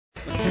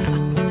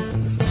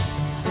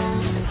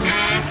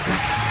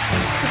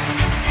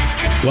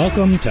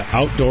Welcome to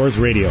Outdoors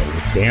Radio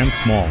with Dan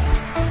Small,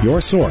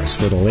 your source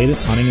for the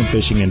latest hunting and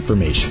fishing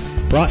information.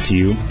 Brought to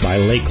you by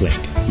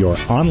LakeLink, your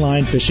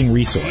online fishing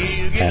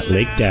resource at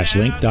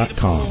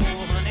lake-link.com.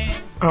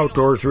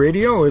 Outdoors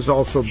Radio is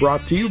also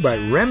brought to you by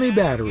Remy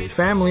Battery,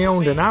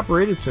 family-owned and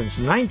operated since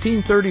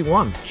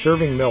 1931,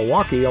 serving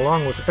Milwaukee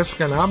along with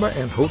Escanaba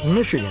and Houghton,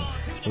 Michigan.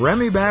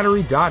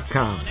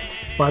 RemyBattery.com.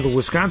 By the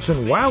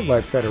Wisconsin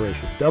Wildlife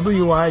Federation,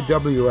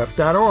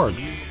 WIWF.org,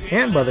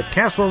 and by the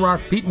Castle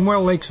Rock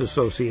Petenwell Lakes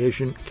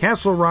Association,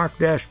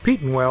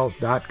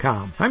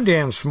 castlerock-petenwell.com. I'm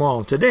Dan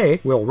Small. Today,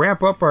 we'll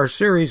wrap up our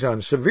series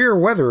on severe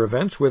weather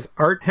events with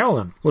Art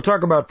Helen. We'll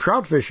talk about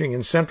trout fishing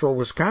in central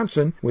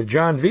Wisconsin with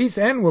John Veith,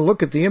 and we'll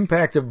look at the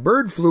impact of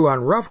bird flu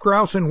on ruffed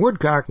grouse and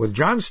woodcock with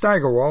John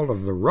Steigerwald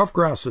of the Ruffed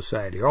Grouse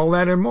Society. All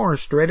that and more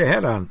straight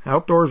ahead on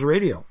Outdoors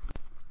Radio.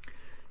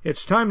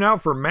 It's time now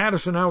for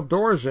Madison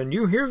Outdoors, and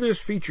you hear this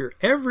feature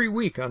every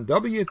week on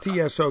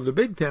WTSO, the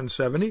Big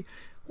 1070,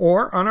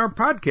 or on our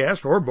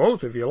podcast, or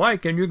both if you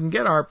like, and you can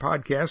get our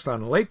podcast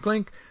on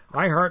LakeLink,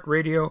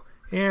 iHeartRadio,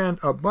 and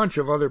a bunch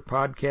of other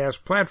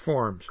podcast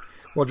platforms.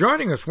 Well,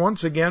 joining us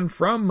once again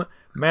from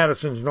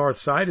Madison's North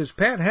Side is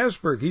Pat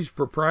Hesberg. He's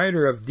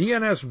proprietor of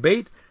DNS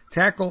Bait,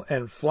 Tackle,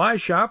 and Fly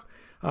Shop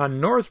on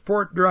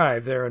Northport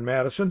Drive there in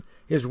Madison.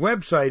 His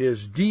website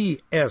is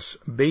dsbait.com,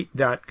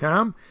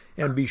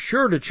 and be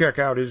sure to check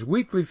out his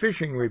weekly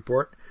fishing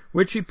report,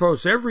 which he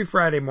posts every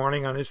Friday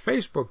morning on his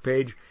Facebook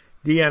page,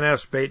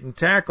 DNS Bait and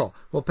Tackle.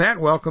 Well, Pat,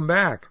 welcome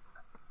back.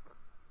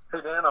 Hey,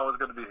 Dan, always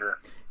good to be here.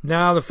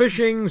 Now, the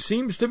fishing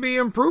seems to be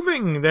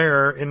improving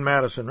there in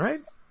Madison,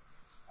 right?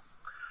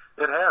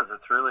 It has.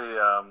 It's really,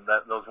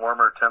 those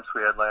warmer temps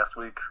we had last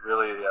week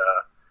really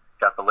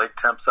got the lake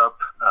temps up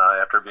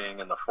after being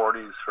in the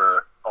 40s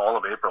for all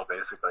of April,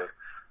 basically.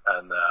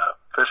 And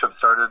fish have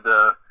started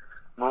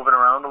moving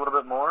around a little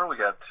bit more. We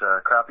got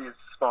crappies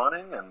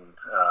spawning, and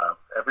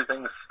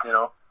everything's,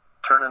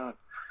 turning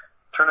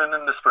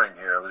into spring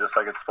here, just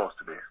like it's supposed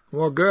to be.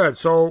 Well, good.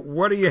 So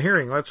what are you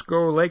hearing? Let's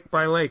go lake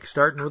by lake,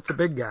 starting with the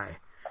big guy.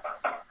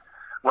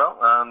 Well,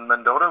 on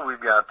Mendota, we've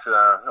got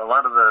a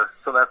lot of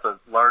so that's a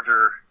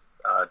larger,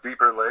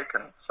 deeper lake,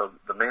 and so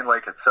the main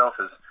lake itself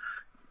has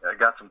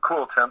got some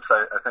cool temps.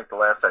 I think the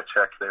last I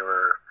checked, they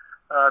were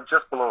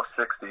just below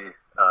 60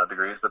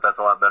 degrees, but that's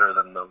a lot better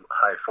than the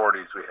high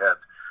 40s we had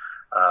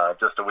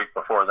just a week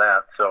before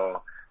that.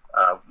 So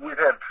we've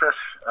had fish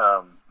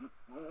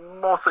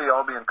mostly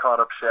all being caught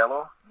up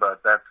shallow,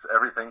 but that's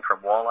everything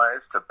from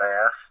walleyes to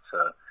bass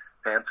to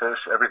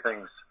panfish.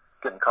 Everything's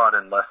getting caught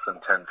in less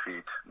than 10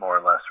 feet, more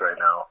or less, right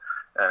now.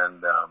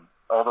 And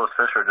all those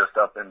fish are just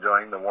up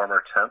enjoying the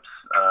warmer temps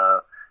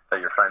that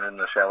you're finding in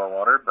the shallow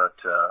water. But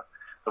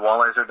the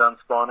walleyes are done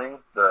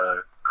spawning.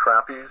 The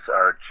crappies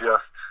are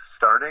just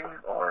starting,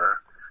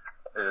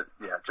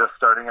 just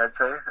starting, I'd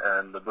say,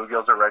 and the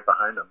bluegills are right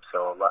behind them.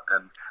 So,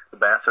 and the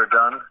bass are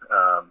done,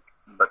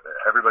 but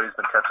everybody's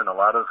been catching a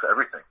lot of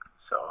everything.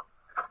 So,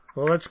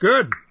 well, that's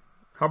good.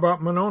 How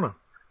about Monona?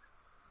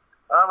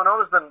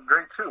 Monona's been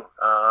great too.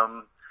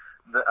 I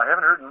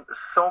haven't heard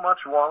so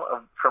much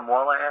from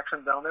walleye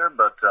action down there,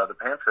 but the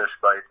panfish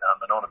bite on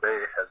Monona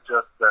Bay has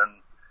just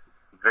been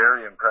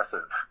very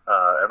impressive.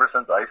 Ever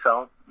since ice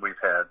out, we've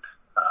had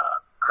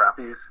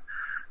crappies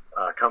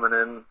coming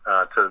in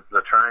to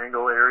the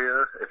Triangle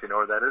area, if you know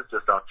where that is,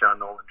 just off John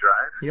Nolan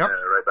Drive, yep.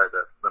 Right by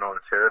the Monona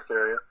Terrace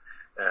area.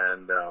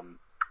 And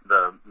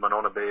the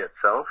Monona Bay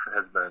itself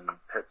has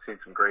seen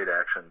some great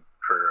action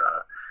for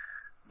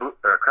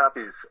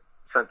crappies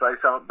since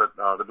ice out, but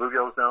the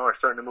bluegills now are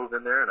starting to move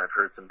in there, and I've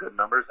heard some good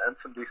numbers and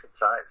some decent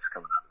size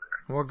coming out of there.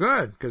 Well,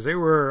 good, because they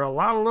were a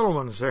lot of little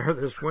ones there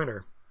this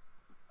winter.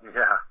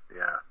 Yeah.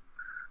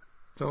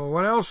 So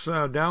what else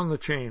down the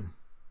chain?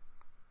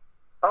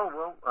 Oh,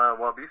 well,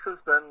 Wabisa's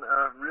been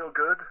real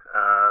good.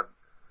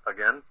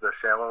 Again, the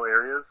shallow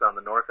areas on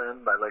the north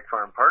end by Lake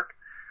Farm Park,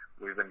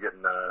 we've been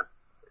getting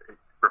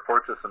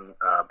reports of some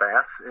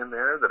bass in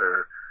there that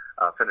are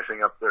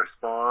finishing up their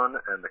spawn,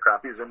 and the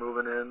crappies are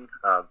moving in.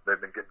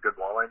 They've been getting good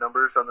walleye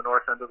numbers on the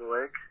north end of the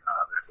lake.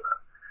 There's a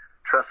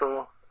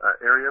trestle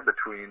area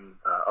between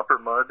Upper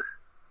Mud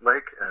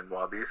Lake and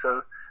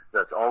Wabisa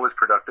that's always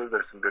productive.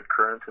 There's some good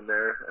current in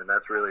there, and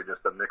that's really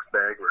just a mixed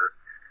bag where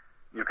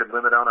you can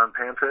limit out on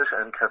panfish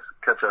and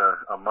catch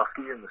a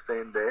muskie in the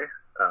same day.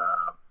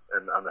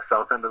 And on the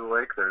south end of the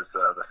lake, there's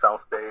the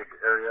South Bay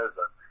area,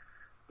 the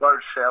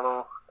large,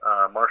 shallow,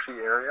 marshy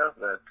area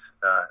that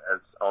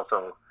has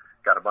also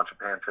got a bunch of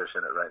panfish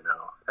in it right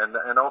now.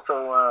 And also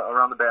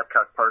around the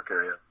Babcock Park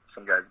area,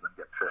 some guys have been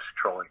getting fish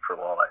trolling for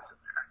walleyes in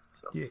there.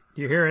 So.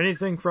 You hear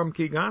anything from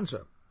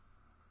Kegonsa?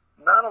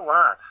 Not a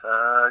lot.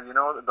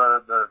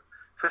 The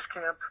fish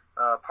camp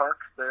park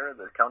there,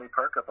 the county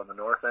park up on the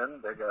north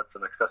end, they got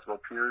some accessible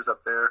piers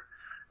up there,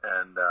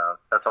 and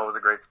that's always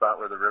a great spot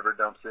where the river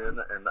dumps in,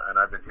 and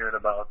I've been hearing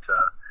about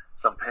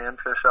some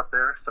panfish up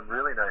there, some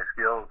really nice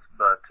gills,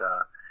 but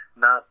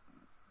not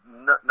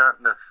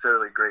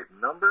necessarily great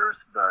numbers,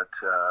 but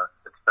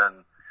it's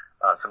been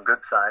some good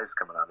size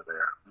coming out of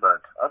there. But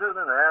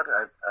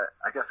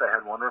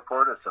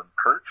some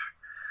perch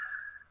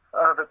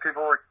that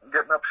people were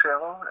getting up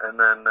shallow. And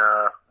then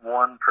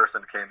one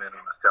person came in and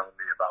was telling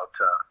me about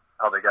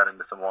how they got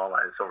into some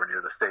walleyes over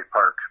near the state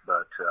park,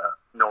 but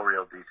no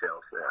real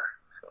details there.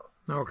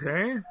 So.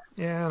 Okay.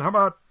 And how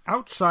about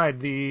outside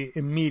the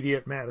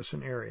immediate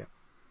Madison area?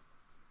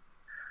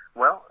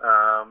 Well,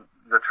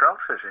 the trout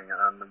fishing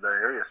on the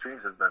area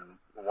streams has been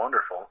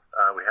wonderful.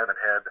 We haven't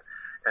had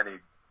any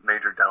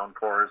major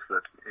downpours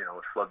that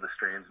would flood the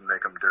streams and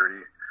make them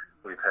dirty.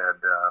 We've had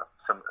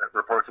some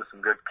reports of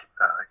some good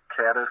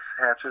caddis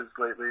hatches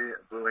lately,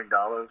 blue-winged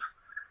olives,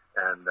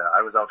 and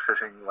I was out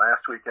fishing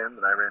last weekend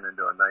and I ran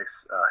into a nice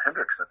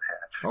Hendrickson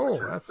hatch,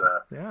 which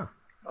is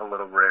a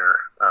little rare,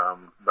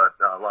 but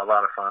a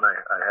lot of fun.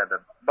 I had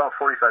about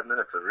 45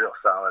 minutes of real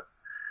solid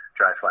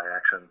dry fly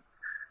action.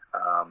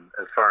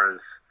 As far as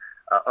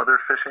other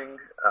fishing,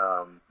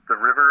 the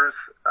rivers,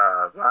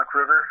 Rock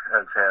River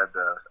has had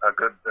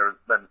there's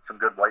been some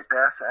good white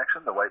bass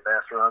action. The white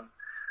bass run,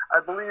 I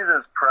believe,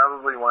 is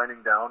probably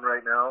winding down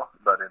right now,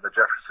 but in the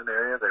Jefferson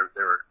area, they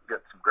were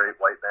getting some great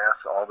white bass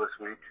all this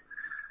week,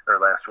 or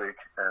last week,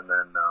 and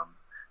then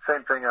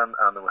same thing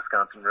on the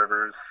Wisconsin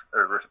rivers,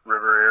 or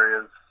river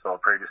areas, so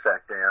Prairie du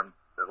Sac Dam,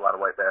 there's a lot of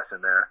white bass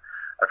in there.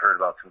 I've heard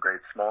about some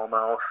great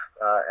smallmouth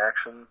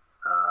action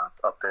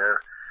up there.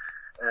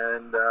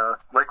 And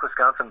Lake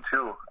Wisconsin,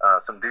 too,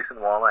 some decent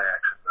walleye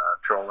action,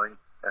 trolling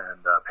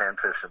and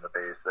panfish in the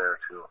bays there,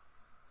 too.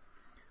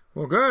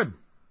 Well, good.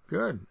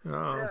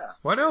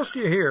 What else do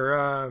you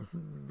hear?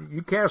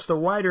 You cast a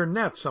wider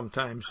net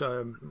sometimes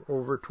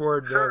over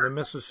toward the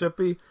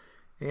Mississippi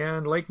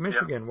and Lake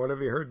Michigan. Yep. What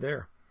have you heard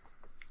there?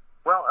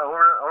 Well,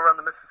 over on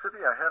the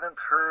Mississippi, I haven't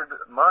heard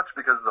much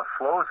because the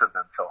flows have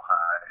been so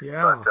high.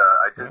 Yeah. But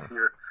I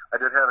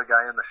did have a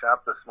guy in the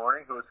shop this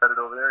morning who was headed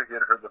over there. He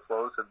had heard the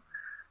flows had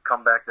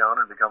come back down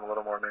and become a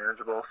little more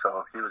manageable,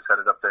 so he was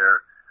headed up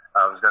there.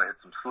 I was going to hit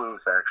some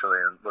sloughs, actually,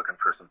 and looking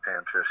for some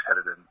panfish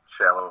headed in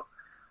shallow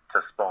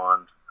to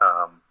spawn.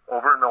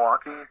 Over in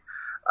Milwaukee,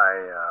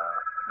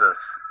 the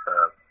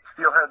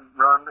steelhead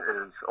run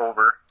is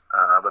over,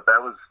 but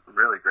that was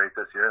really great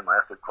this year and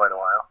lasted quite a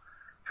while.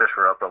 Fish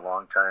were up a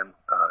long time.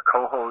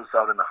 Cohos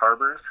out in the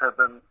harbors have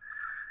been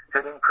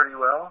hitting pretty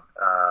well.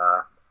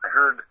 I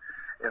heard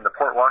in the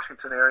Port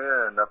Washington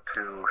area and up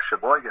to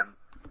Sheboygan,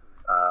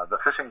 the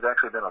fishing's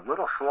actually been a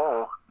little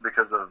slow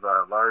because of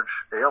large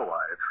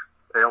alewife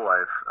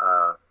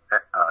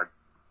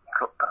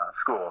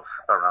schools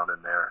around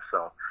in there.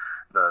 So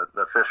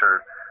the fish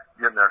are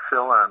getting their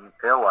fill on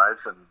alewives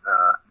and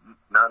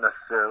not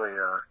necessarily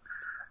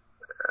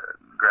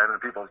grabbing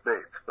people's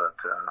baits, but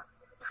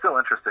still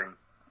interesting,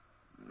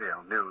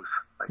 news,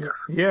 I guess.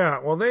 Yeah,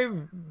 well,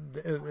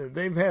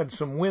 they've had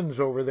some winds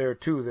over there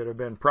too that have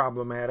been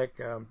problematic.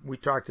 We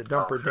talked to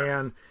Dumper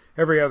Dan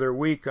every other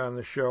week on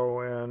the show,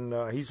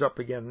 and he's up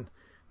again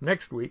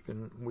next week,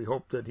 and we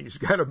hope that he's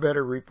got a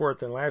better report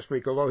than last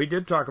week. Although he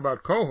did talk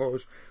about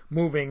cohos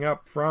moving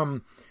up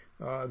from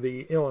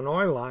the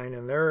Illinois line,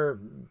 and they're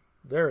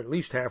at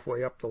least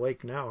halfway up the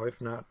lake now,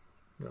 if not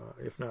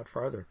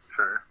farther.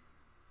 Sure.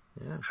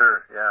 Yeah.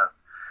 Sure. Yeah.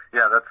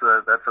 Yeah,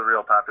 that's a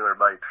real popular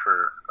bite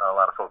for a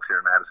lot of folks here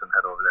in Madison.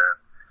 Head over there.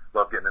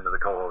 Love getting into the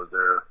cohos.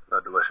 They're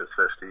a delicious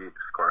fish to eat,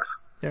 of course.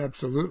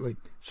 Absolutely.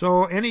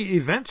 So, any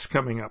events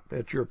coming up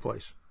at your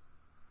place?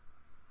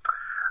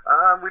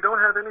 We don't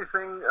have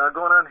anything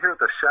going on here at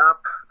the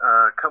shop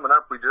coming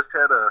up. We just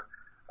had a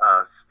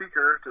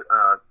speaker.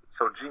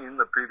 So Gene,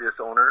 the previous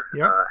owner,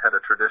 had a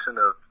tradition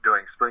of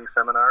doing spring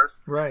seminars.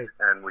 Right.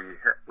 And we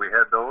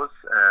had those,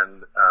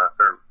 and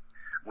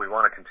we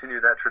want to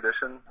continue that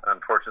tradition.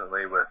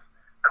 Unfortunately, with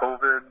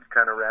COVID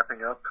kind of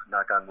wrapping up,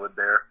 knock on wood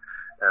there,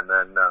 and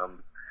then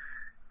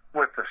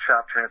with the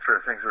shop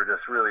transfer, things were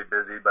just really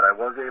busy. But I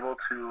was able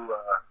to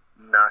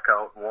knock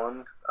out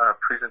one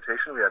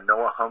presentation. We had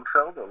Noah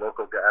Humfeld, a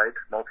local guide,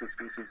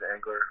 multi-species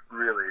angler,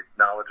 really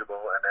knowledgeable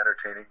and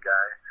entertaining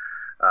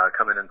guy,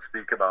 come in and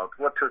speak about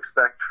what to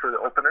expect for the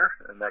opener,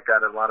 and that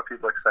got a lot of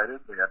people excited.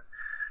 We had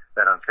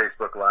that on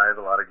Facebook Live,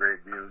 a lot of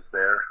great views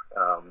there.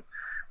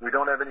 We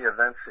don't have any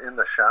events in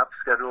the shop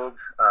scheduled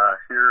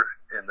here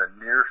in the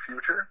near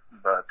future,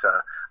 but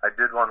I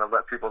did want to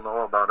let people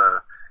know about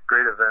a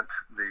great event.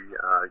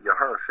 The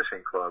Yahara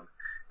Fishing Club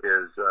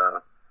is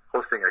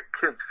hosting a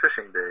kids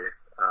fishing day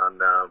on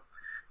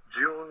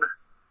June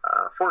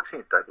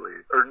 14th, I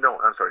believe. Or no,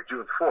 I'm sorry,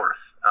 June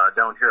 4th,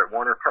 down here at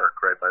Warner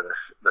Park, right by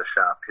the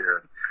shop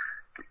here.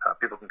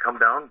 People can come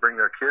down, bring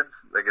their kids.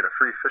 They get a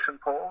free fishing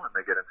pole, and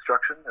they get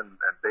instruction and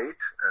bait,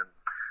 and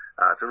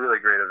it's a really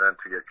great event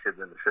to get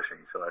kids into fishing,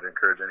 so I'd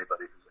encourage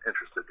anybody who's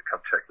interested to come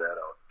check that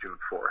out, June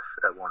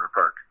 4th at Warner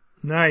Park.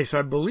 Nice.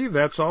 I believe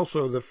that's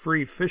also the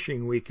free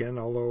fishing weekend,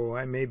 although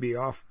I may be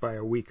off by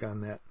a week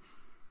on that.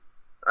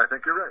 I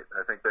think you're right.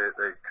 I think they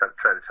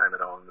try to time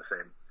it all on the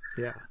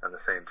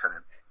same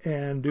time.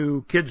 And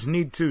do kids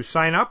need to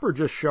sign up or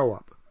just show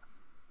up?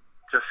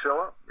 Just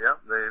show up, yeah.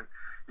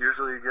 They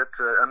usually get,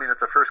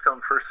 it's a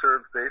first-come,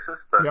 first-served basis,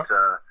 but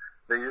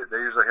they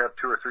usually have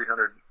 200 or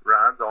 300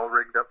 rods all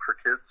rigged up for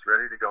kids,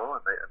 ready to go,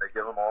 and they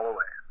give them all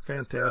away.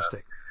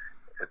 Fantastic.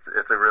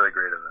 it's a really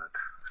great event.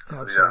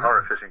 Absolutely. The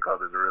Horror Fishing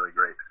Club is a really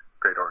great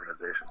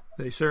organization.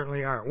 They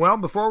certainly are. Well,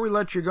 before we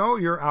let you go,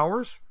 your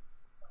hours?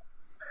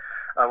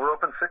 We're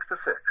open 6 to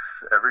 6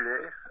 every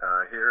day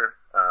here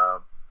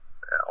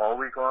all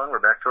week long. We're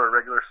back to our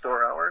regular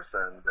store hours,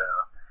 and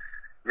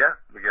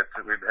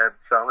we've had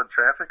solid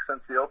traffic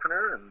since the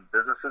opener, and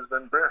business has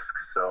been brisk.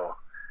 So,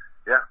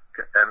 I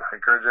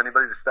encourage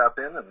anybody to stop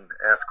in and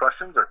ask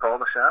questions or call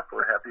the shop.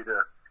 We're happy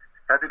to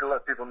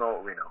let people know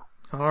what we know.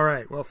 All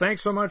right. Well,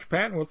 thanks so much,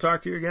 Pat, and we'll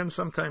talk to you again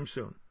sometime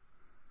soon.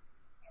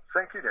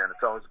 Thank you, Dan.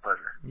 It's always a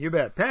pleasure. You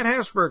bet. Pat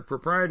Hasberg,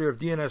 proprietor of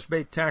DNS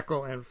Bait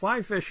Tackle and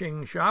Fly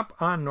Fishing Shop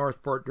on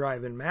Northport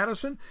Drive in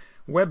Madison.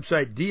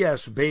 Website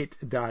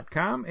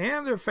dsbait.com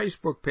and their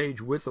Facebook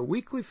page with a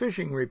weekly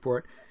fishing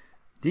report,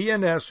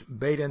 DNS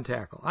Bait and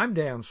Tackle. I'm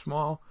Dan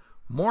Small.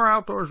 More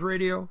Outdoors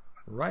Radio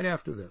right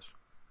after this.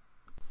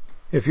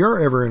 If you're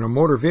ever in a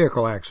motor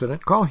vehicle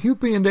accident, call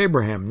Hupy and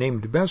Abraham,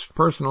 named Best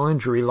Personal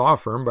Injury Law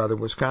Firm by the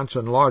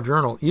Wisconsin Law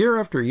Journal year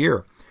after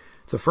year.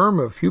 The firm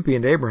of Hupy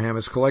and Abraham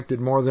has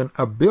collected more than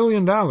 $1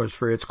 billion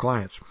for its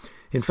clients.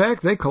 In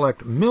fact, they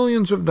collect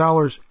millions of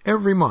dollars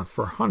every month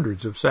for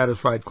hundreds of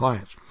satisfied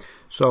clients.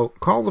 So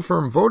call the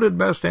firm voted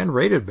best and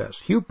rated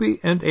best, Hupy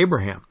and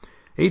Abraham,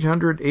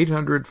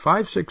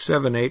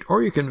 800-800-5678,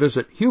 or you can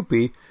visit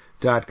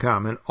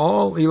Hupy.com. And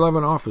all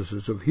 11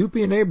 offices of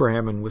Hupy and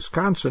Abraham in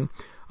Wisconsin,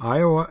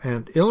 Iowa,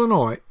 and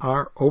Illinois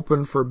are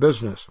open for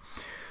business.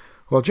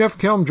 Well, Jeff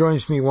Kelm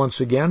joins me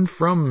once again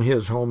from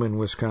his home in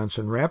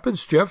Wisconsin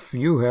Rapids. Jeff,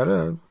 you had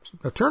a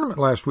tournament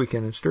last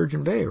weekend in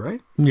Sturgeon Bay, right?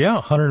 Yeah,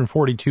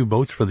 142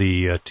 boats for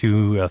the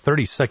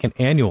 32nd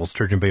annual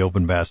Sturgeon Bay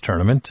Open Bass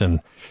Tournament, and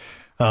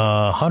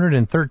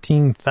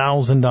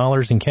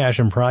 $113,000 in cash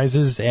and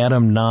prizes.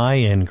 Adam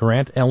Nye and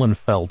Grant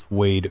Ehlenfeldt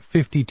weighed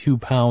 52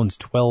 pounds,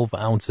 12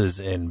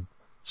 ounces in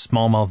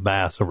smallmouth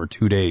bass over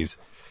 2 days.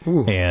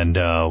 Ooh. And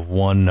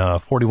won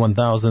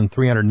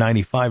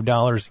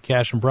 $41,395 in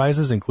cash and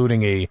prizes,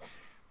 including a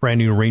brand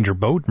new Ranger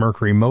boat,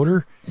 Mercury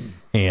motor,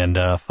 and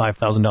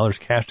 $5,000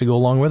 cash to go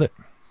along with it.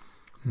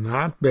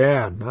 Not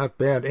bad, not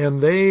bad.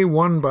 And they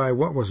won by,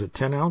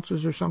 10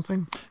 ounces or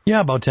something?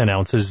 Yeah, about 10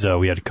 ounces.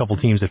 We had a couple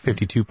teams at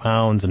 52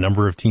 pounds, a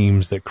number of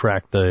teams that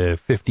cracked the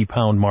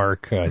 50-pound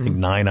mark. I think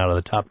 9 out of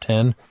the top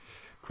 10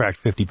 cracked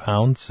 50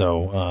 pounds.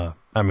 So,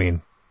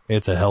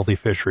 it's a healthy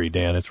fishery,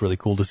 Dan. It's really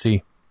cool to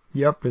see.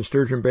 Yep, and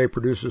Sturgeon Bay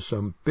produces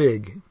some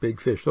big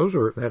fish. Those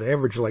are that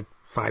average like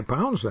 5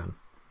 pounds then.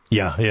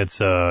 Yeah, it's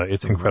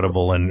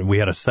incredible. And we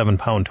had a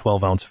 7-pound,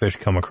 12-ounce fish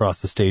come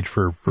across the stage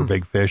for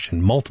big fish,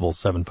 and multiple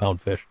 7-pound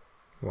fish.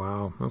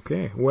 Wow.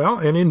 Okay. Well,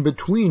 and in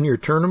between your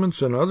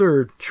tournaments and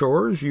other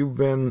chores, you've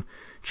been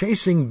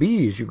chasing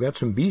bees. You've got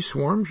some bee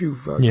swarms. You've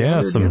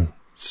some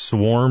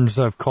swarms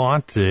I've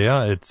caught.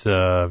 Yeah, it's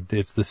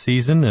the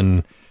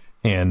season,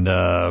 and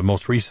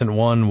most recent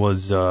one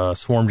was a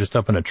swarm just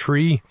up in a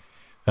tree.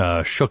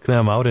 Shook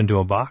them out into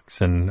a box,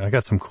 and I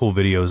got some cool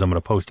videos I'm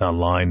going to post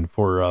online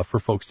for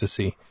folks to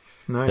see.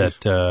 Nice.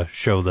 That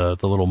show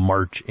the little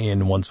march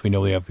in once we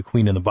know they have the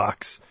queen in the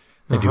box.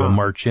 They do a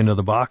march into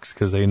the box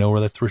because they know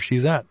that's where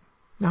she's at.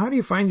 Now, how do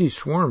you find these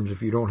swarms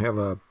if you don't have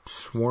a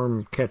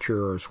swarm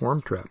catcher or a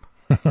swarm trap?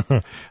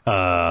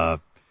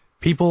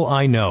 People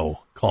I know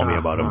call me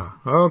about them.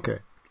 Okay.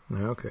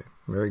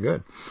 Very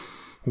good.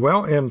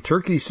 Well, and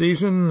turkey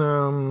season,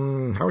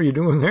 how are you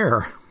doing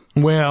there?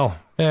 Well,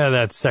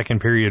 that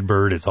second period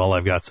bird is all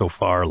I've got so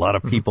far. A lot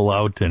of people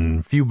out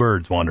and few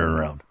birds wandering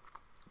around.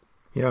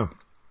 Yeah.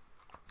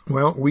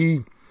 Well,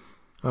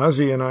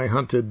 Ozzy and I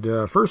hunted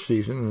first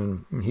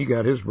season, and he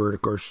got his bird,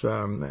 of course,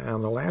 on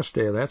the last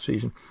day of that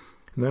season.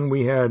 And then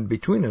we had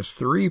between us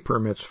 3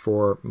 permits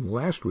for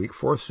last week,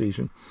 fourth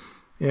season.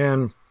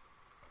 And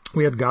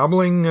we had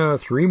gobbling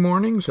 3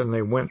 mornings, and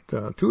they went,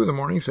 2 of the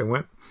mornings they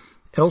went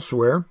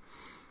elsewhere.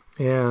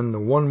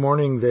 And one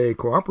morning they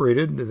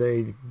cooperated.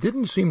 They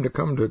didn't seem to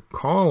come to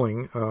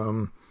calling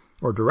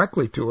or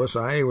directly to us.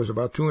 I was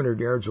about 200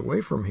 yards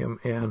away from him,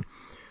 and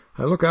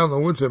I look out in the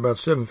woods at about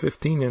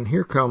 7:15, and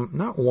here come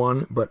not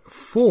 1 but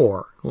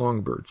 4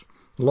 longbeards,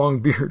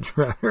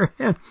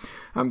 and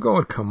I'm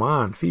going, come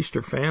on, feast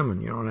or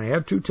famine, And I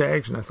had 2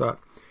 tags, and I thought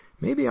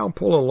maybe I'll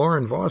pull a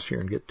Lauren Voss here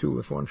and get 2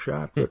 with 1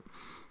 shot, but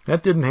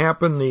that didn't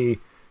happen. The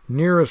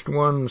nearest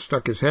one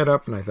stuck his head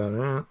up, and I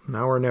thought,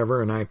 now or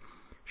never, and I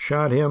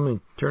shot him, and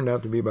it turned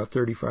out to be about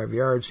 35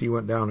 yards. He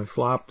went down and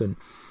flopped, and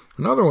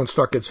another one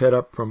stuck its head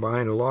up from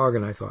behind a log,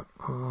 and I thought,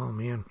 oh,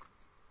 man,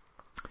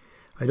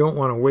 I don't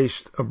want to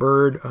waste a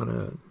bird on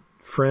a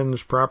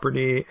friend's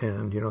property,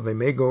 and, they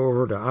may go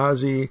over to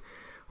Ozzy.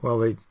 Well,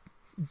 they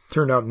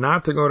turned out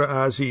not to go to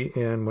Ozzy,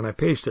 and when I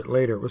paced it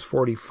later, it was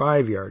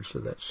 45 yards to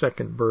that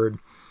second bird.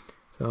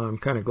 So I'm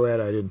kind of glad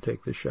I didn't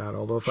take the shot,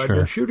 although if I'd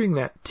been shooting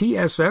that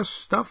TSS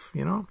stuff,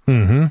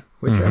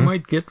 which I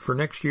might get for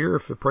next year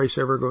if the price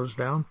ever goes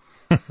down,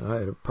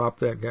 I'd have popped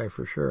that guy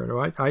for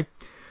sure. I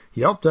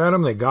yelped at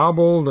them, they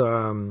gobbled,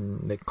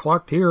 they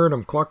clucked. He heard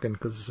them clucking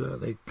because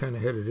they kind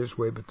of headed his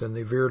way, but then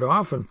they veered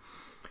off, and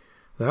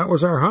that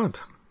was our hunt.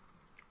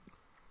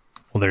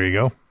 Well, there you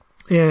go.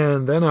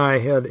 And then I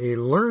had a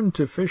Learn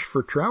to Fish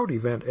for Trout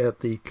event at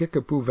the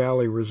Kickapoo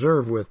Valley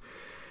Reserve with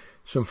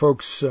some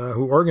folks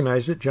who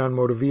organized it, John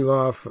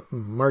Motoviloff,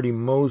 Marty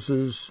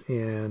Moses,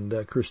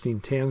 and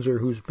Christine Tanzer,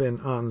 who's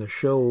been on the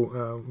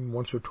show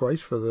once or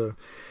twice for the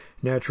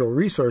Natural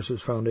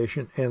Resources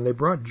Foundation. And they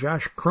brought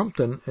Josh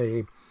Crumpton,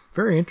 a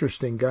very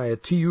interesting guy, a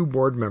TU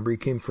board member. He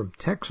came from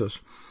Texas,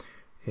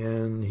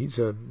 and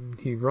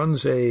he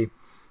runs a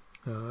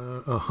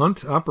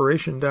hunt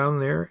operation down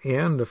there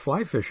and a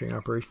fly fishing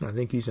operation. I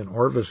think he's an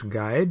Orvis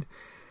guide.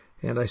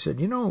 And I said,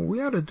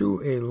 we ought to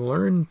do a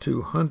Learn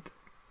to Hunt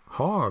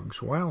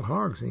Hogs, wild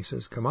hogs. And he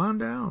says, come on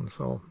down.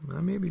 So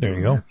I may be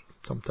doing that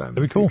sometime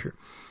in the future.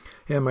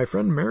 And my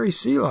friend Mary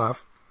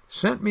Seeloff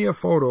sent me a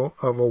photo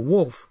of a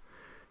wolf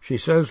she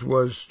says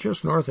was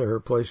just north of her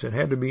place. It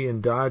had to be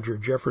in Dodge or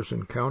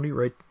Jefferson County,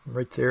 right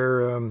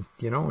there, in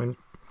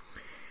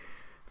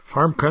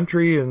farm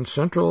country in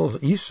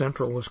east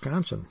central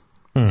Wisconsin.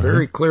 Mm-hmm.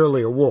 Very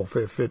clearly a wolf.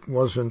 If it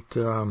wasn't,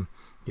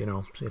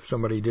 if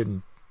somebody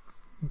didn't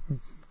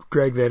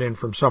drag that in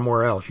from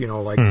somewhere else,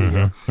 like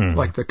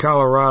like the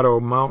Colorado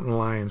mountain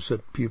lions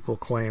that people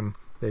claim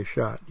they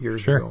shot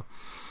years ago.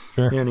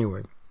 Sure.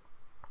 Anyway.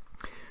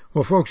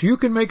 Well, folks, you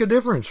can make a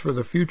difference for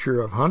the future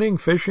of hunting,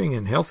 fishing,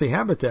 and healthy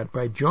habitat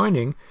by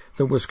joining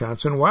the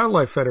Wisconsin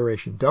Wildlife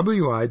Federation,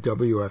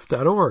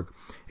 WIWF.org.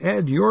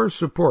 Add your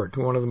support to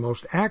one of the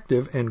most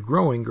active and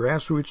growing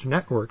grassroots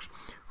networks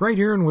right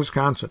here in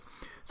Wisconsin.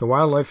 The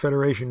Wildlife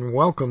Federation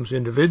welcomes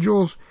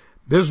individuals,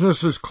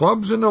 businesses,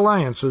 clubs, and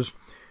alliances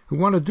who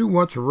want to do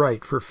what's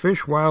right for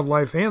fish,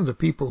 wildlife, and the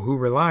people who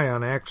rely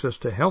on access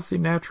to healthy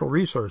natural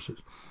resources.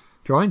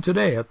 Join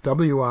today at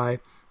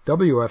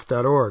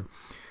WIWF.org.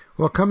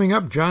 Well, coming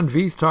up, John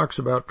Veith talks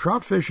about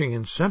trout fishing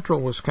in central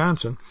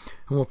Wisconsin,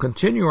 and we'll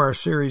continue our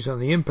series on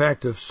the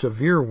impact of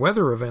severe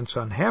weather events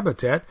on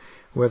habitat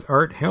with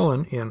Art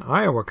Helen in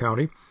Iowa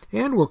County,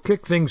 and we'll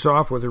kick things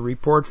off with a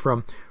report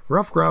from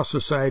Ruffed Grouse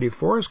Society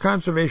Forest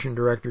Conservation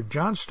Director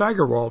John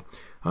Steigerwald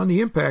on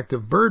the impact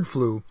of bird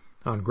flu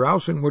on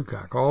grouse and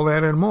woodcock. All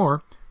that and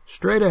more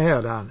straight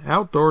ahead on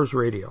Outdoors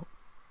Radio.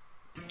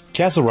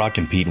 Castle Rock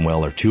and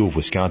Petenwell are two of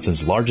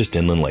Wisconsin's largest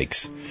inland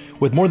lakes.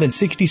 With more than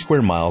 60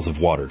 square miles of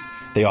water,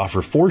 they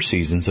offer 4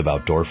 seasons of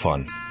outdoor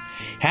fun.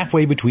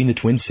 Halfway between the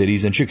Twin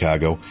Cities and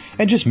Chicago,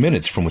 and just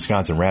minutes from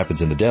Wisconsin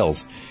Rapids and the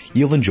Dells,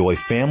 you'll enjoy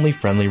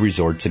family-friendly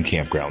resorts and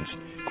campgrounds,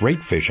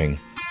 great fishing,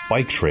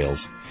 bike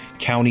trails,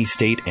 county,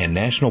 state, and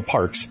national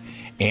parks,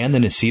 and the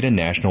Necedah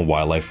National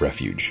Wildlife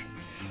Refuge.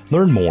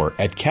 Learn more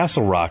at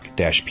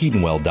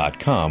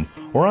castlerock-petenwell.com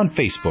or on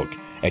Facebook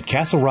at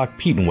Castle Rock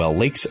Petenwell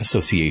Lakes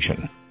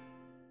Association.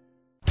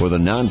 For the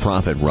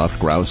nonprofit Ruffed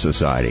Grouse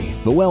Society,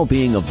 the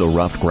well-being of the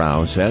ruffed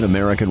grouse and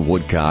American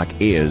woodcock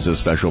is a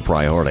special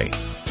priority.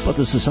 But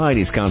the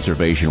Society's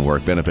conservation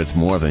work benefits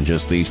more than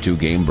just these two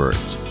game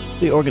birds.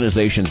 The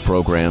organization's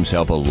programs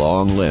help a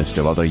long list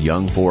of other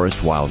young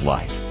forest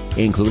wildlife,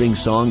 including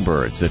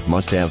songbirds that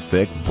must have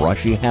thick,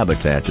 brushy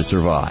habitat to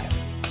survive.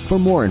 For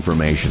more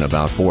information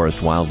about forest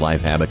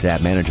wildlife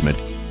habitat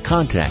management,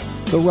 contact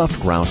the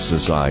Ruffed Grouse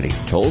Society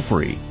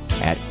toll-free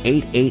at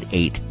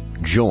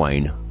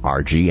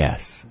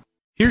 888-JOIN-RGS.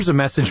 Here's a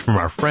message from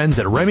our friends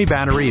at Remy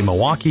Battery in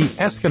Milwaukee,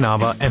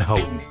 Escanaba, and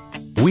Houghton.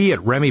 We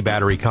at Remy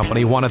Battery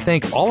Company want to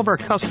thank all of our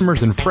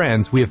customers and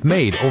friends we have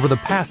made over the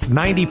past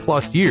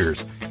 90-plus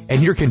years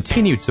and your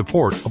continued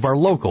support of our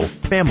local,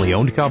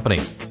 family-owned company.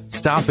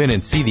 Stop in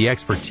and see the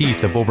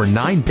expertise of over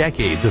 9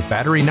 decades of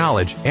battery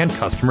knowledge and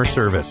customer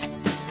service.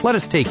 Let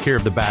us take care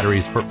of the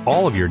batteries for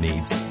all of your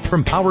needs,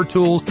 from power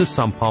tools to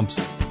sump pumps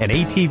and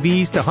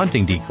ATVs to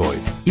hunting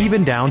decoys,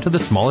 even down to the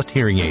smallest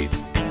hearing aids.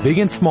 Big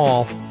and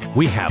small,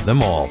 we have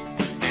them all.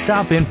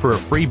 Stop in for a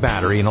free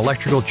battery and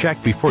electrical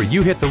check before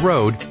you hit the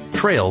road,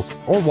 trails,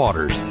 or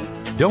waters.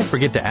 Don't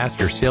forget to ask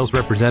your sales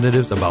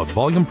representatives about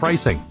volume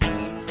pricing.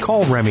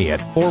 Call Remy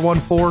at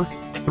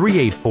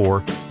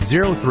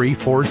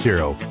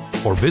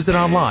 414-384-0340 or visit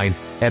online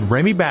at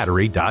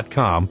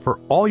RemyBattery.com for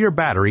all your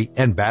battery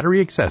and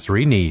battery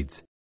accessory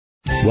needs.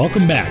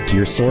 Welcome back to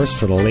your source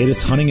for the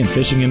latest hunting and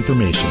fishing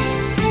information.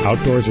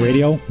 Outdoors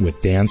Radio with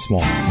Dan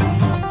Small.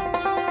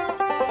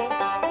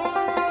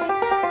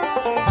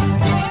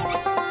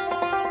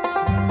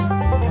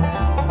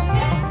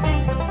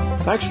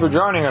 Thanks for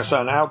joining us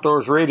on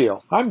Outdoors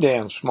Radio. I'm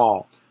Dan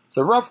Small.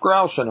 The Ruffed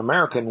Grouse and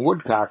American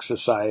Woodcock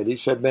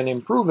Societies have been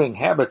improving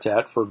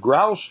habitat for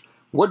grouse,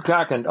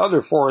 woodcock, and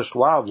other forest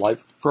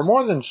wildlife for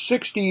more than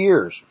 60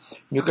 years.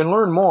 You can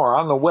learn more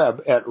on the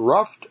web at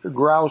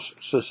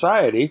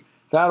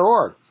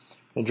ruffedgrousesociety.org.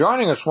 And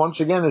joining us once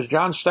again is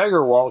John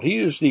Steigerwald. He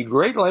is the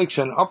Great Lakes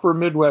and Upper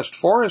Midwest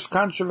Forest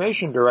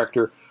Conservation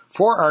Director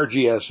for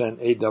RGS and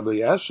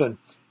AWS. And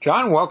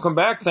John, welcome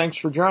back. Thanks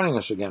for joining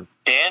us again.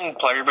 Dan,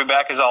 pleasure to be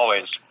back as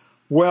always.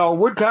 Well,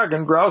 woodcock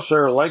and grouse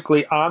are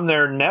likely on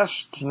their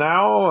nests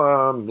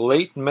now,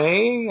 late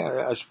May.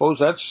 I suppose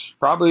that's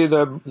probably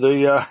the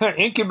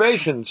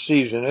incubation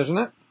season, isn't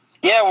it?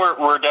 Yeah,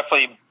 we're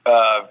definitely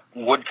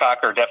woodcock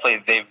are definitely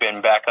they've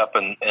been back up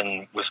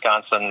in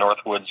Wisconsin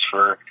Northwoods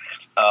for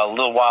a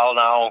little while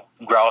now,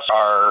 grouse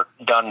are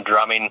done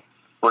drumming.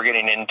 We're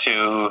getting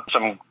into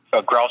some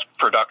grouse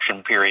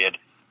production period.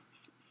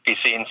 Be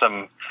seeing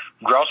some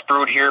grouse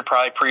brood here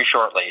probably pretty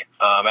shortly.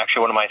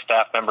 Actually, one of my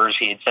staff members,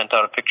 he had sent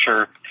out a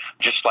picture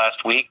just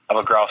last week of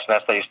a grouse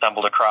nest that he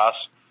stumbled across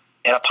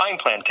in a pine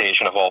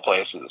plantation of all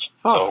places.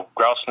 Oh. So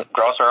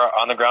grouse are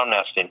on the ground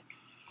nesting.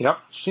 Yep,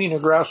 seen a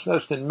grouse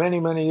nest in many,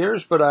 many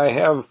years, but I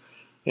have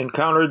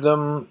encountered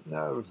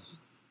them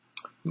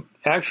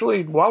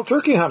actually while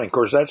turkey hunting. Of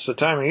course, that's the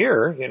time of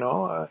year,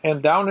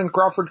 and down in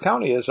Crawford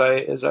County, as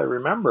I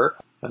remember,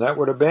 and that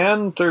would have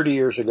been 30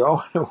 years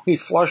ago. We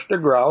flushed a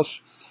grouse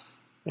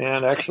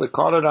and actually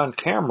caught it on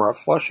camera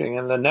flushing,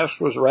 and the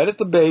nest was right at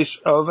the base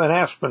of an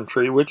aspen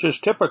tree, which is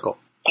typical.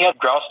 Yeah,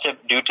 grouse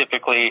do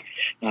typically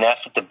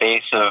nest at the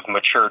base of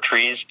mature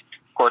trees.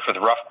 Of course, with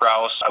rough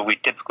grouse, we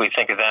typically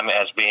think of them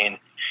as being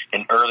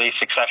an early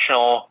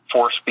successional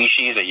forest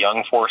species, a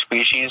young forest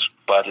species,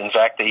 but in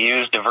fact they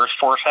use diverse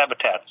forest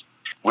habitats.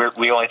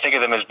 We only think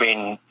of them as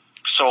being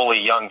solely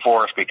young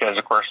forest because,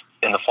 of course,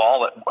 in the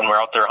fall, when we're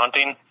out there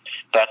hunting,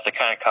 that's the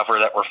kind of cover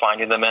that we're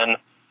finding them in.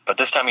 But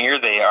this time of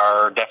year, they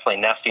are definitely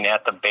nesting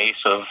at the base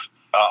of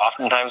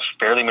oftentimes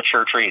fairly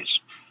mature trees.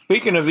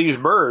 Speaking of these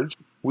birds,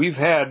 we've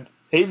had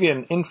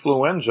avian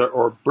influenza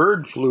or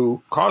bird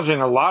flu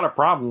causing a lot of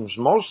problems,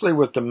 mostly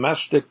with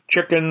domestic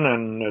chicken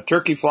and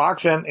turkey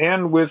flocks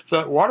and with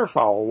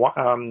waterfowl,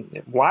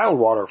 wild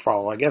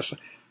waterfowl, I guess.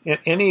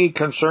 Any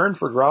concern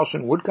for grouse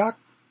and woodcock?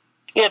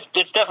 Yeah,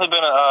 it's definitely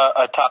been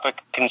a topic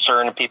of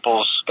concern of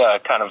people's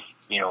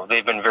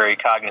they've been very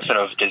cognizant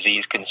of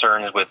disease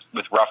concerns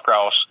with rough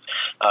grouse,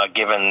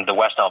 given the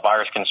West Nile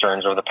virus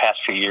concerns over the past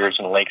few years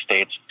in the lake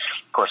states.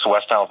 Of course, the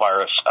West Nile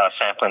virus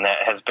sampling that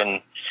has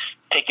been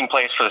taking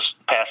place for the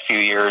past few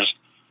years.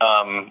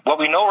 What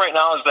we know right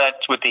now is that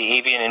with the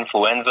avian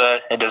influenza,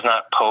 it does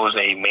not pose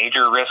a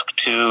major risk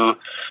to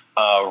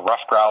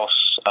rough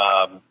grouse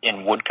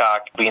in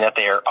woodcock, being that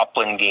they are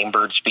upland game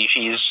bird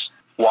species.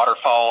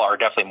 Waterfowl are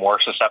definitely more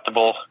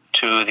susceptible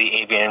to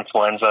the avian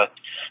influenza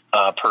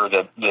per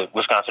the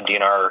Wisconsin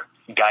DNR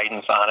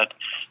guidance on it.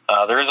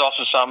 There is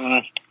also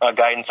some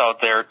guidance out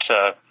there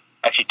to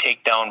actually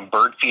take down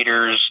bird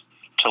feeders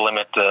to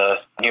limit the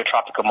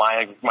neotropical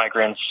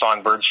migrants,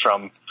 songbirds,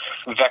 from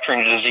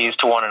vectoring the disease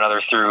to one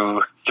another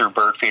through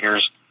bird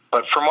feeders.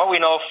 But from what we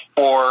know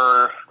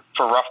for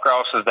rough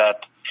grouse is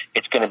that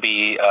it's going to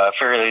be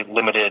fairly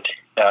limited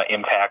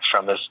impacts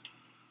from this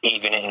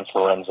avian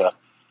influenza.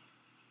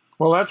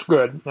 Well, that's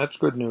good. That's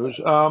good news.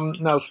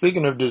 Now,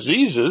 speaking of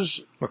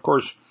diseases, of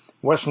course,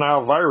 West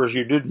Nile virus,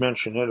 you did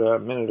mention it a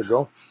minute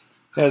ago,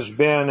 has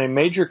been a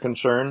major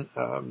concern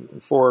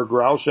for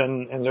grouse,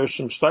 and there's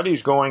some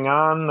studies going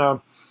on,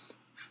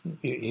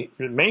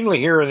 mainly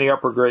here in the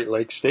upper Great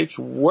Lakes states.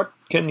 What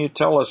can you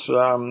tell us? Do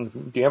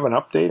you have an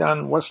update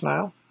on West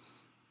Nile?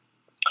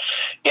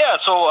 Yeah,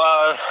 so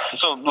a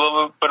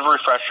little bit of a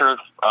refresher.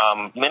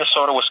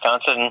 Minnesota,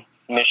 Wisconsin,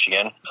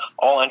 Michigan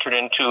all entered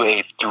into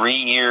a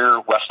 3-year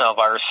West Nile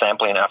virus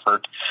sampling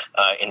effort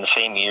in the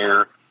same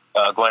year,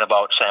 going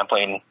about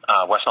sampling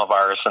West Nile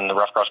virus and the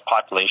rough grouse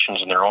populations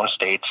in their own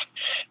states.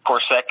 Of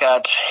course, that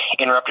got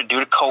interrupted due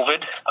to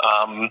COVID.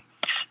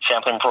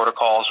 Sampling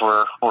protocols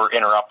were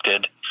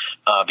interrupted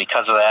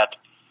because of that.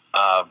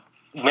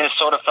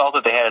 Minnesota felt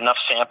that they had enough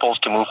samples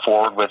to move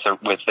forward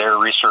with their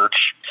research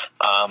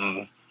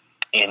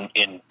in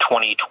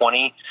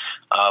 2020.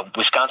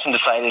 Wisconsin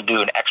decided to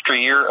do an extra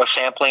year of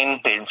sampling.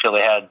 They didn't feel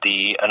they had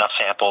enough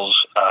samples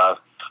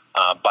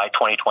by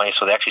 2020,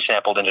 so they actually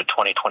sampled into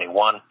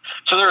 2021.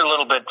 So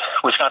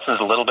Wisconsin's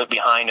a little bit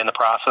behind in the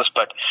process,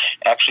 but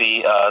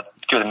actually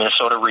through the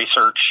Minnesota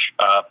research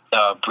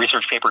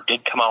paper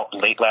did come out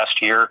late last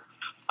year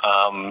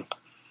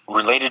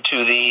related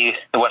to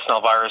the West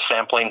Nile virus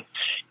sampling,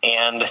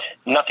 and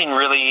nothing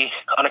really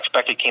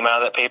unexpected came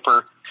out of that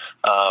paper.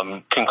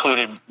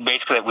 Concluded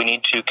basically that we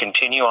need to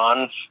continue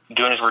on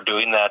doing as we're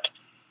doing, that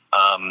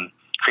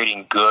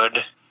creating good,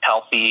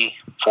 healthy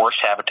forest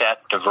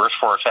habitat, diverse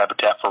forest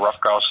habitat for rough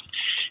grouse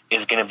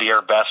is going to be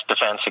our best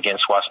defense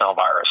against West Nile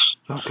virus.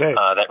 Okay.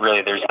 That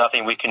really there's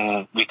nothing we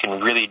can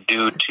really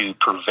do to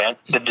prevent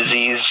the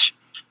disease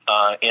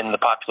in the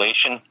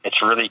population. It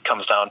really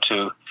comes down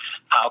to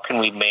how can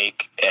we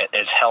make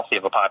as healthy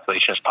of a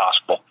population as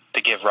possible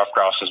to give rough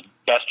grouse as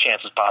best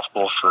chances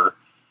possible for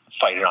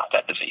fighting off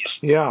that disease.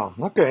 Yeah,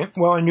 okay.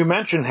 Well, and you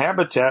mentioned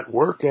habitat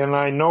work, and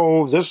I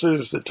know this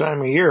is the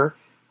time of year.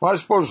 Well, I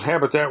suppose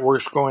habitat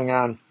work's going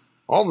on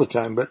all the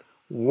time, but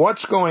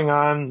what's going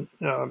on,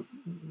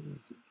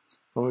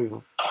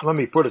 let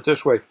me put it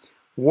this way.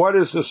 What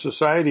is the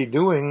society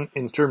doing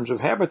in terms of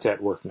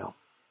habitat work now?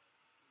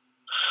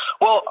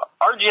 Well,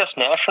 RGS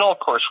National, of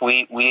course,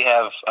 we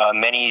have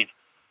many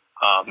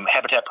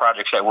habitat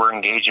projects that we're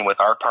engaging with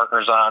our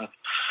partners on,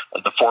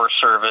 the Forest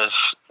Service,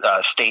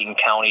 state and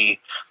county,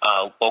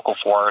 local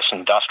forest,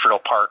 industrial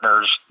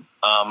partners.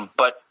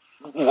 But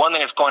one thing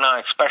that's going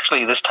on,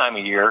 especially this time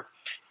of year,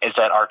 is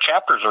that our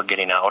chapters are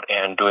getting out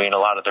and doing a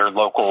lot of their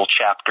local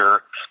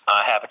chapter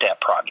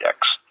habitat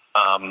projects.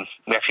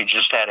 We actually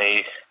just had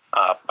a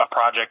a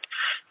project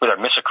with our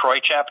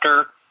Missisquoi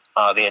chapter.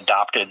 They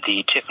adopted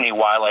the Tiffany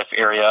Wildlife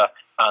Area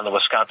on the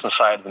Wisconsin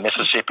side of the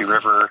Mississippi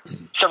River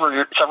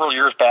several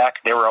years back.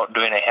 They were out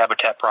doing a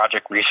habitat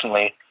project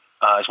recently,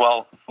 as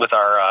well with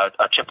our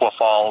Chippewa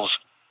Falls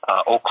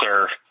Eau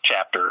Claire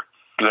chapter,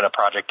 doing a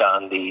project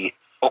on the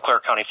Eau Claire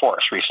County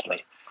Forest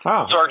recently.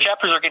 Oh. So our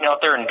chapters are getting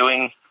out there and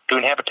doing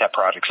habitat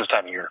projects this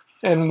time of year.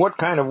 And what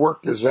kind of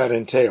work does that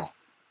entail?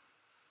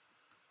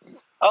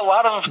 A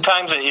lot of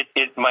times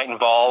it might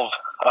involve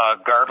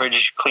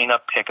garbage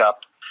cleanup,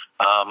 pickup,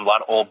 a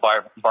lot of old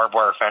barbed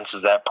wire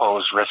fences that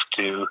pose risk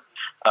to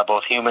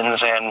both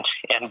humans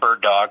and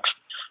bird dogs.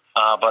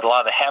 But a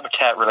lot of the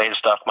habitat-related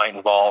stuff might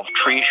involve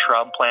tree,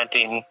 shrub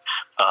planting,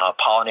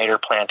 pollinator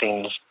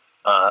plantings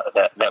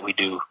that we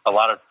do. A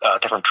lot of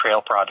different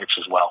trail projects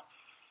as well.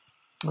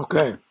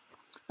 Okay.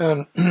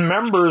 And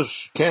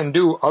members can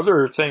do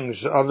other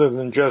things other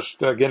than just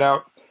get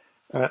out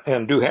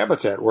and do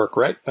habitat work,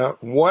 right?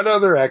 What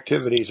other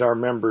activities are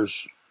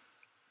members?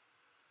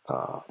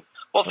 Well,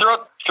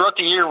 throughout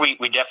the year, we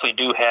definitely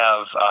do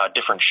have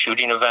different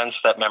shooting events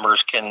that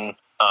members can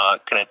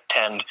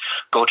attend,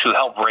 go to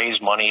help raise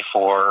money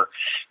for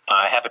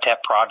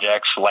habitat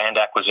projects, land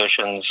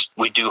acquisitions.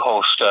 We do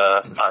host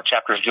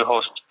chapters do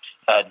host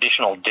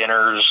additional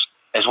dinners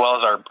as well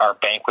as our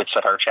banquets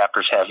that our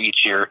chapters have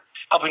each year,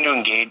 helping to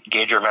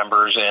engage our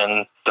members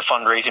in the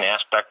fundraising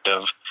aspect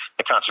of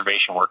the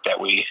conservation work that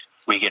we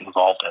get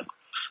involved in.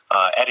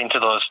 Adding to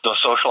those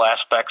social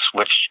aspects,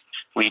 which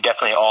we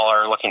definitely all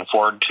are looking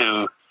forward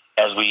to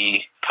as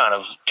we kind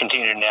of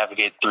continue to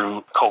navigate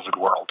through COVID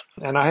world.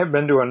 And I have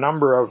been to a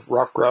number of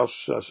Rough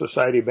Grouse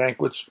Society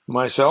banquets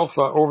myself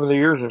over the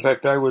years. In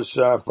fact, I was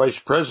vice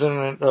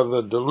president of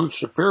the Duluth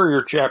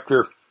Superior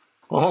chapter.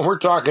 Well, we're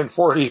talking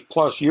 40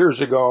 plus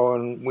years ago,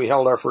 and we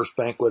held our first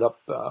banquet up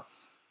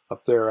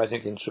there, I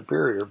think, in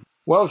Superior.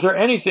 Well, is there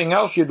anything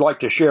else you'd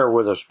like to share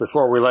with us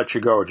before we let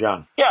you go,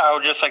 John? Yeah, I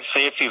would just like to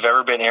say if you've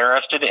ever been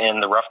interested in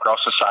the Rough Grouse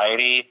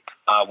Society,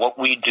 what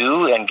we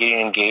do and getting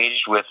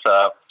engaged with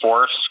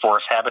forest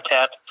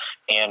habitat,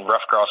 and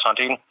rough grouse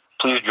hunting,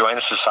 please join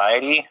the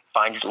society,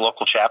 find your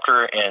local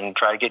chapter, and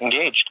try to get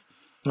engaged.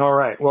 All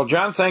right. Well,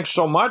 John, thanks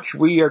so much.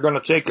 We are going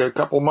to take a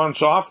couple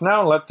months off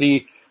now, let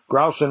the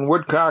grouse and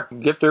woodcock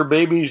get their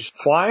babies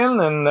flying,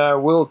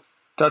 and we'll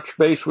touch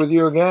base with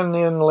you again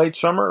in late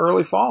summer,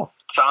 early fall.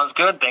 Sounds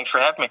good. Thanks for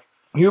having me.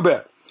 You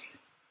bet.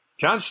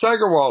 John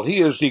Steigerwald,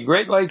 he is the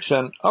Great Lakes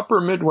and Upper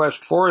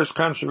Midwest Forest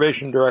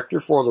Conservation Director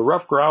for the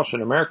Rough Grouse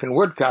and American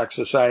Woodcock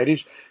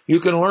Societies.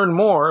 You can learn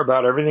more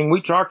about everything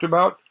we talked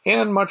about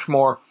and much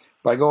more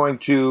by going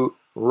to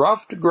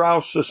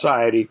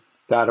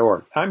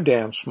ruffedgrousesociety.org. I'm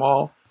Dan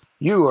Small.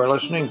 You are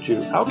listening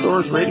to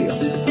Outdoors Radio.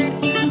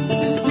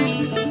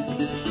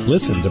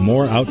 Listen to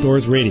more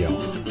Outdoors Radio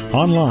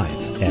online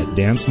at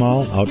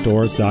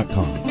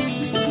dansmalloutdoors.com.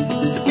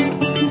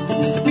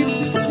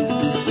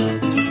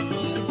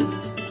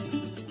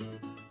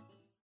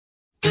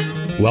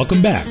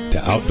 Welcome back to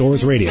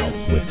Outdoors Radio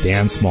with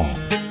Dan Small.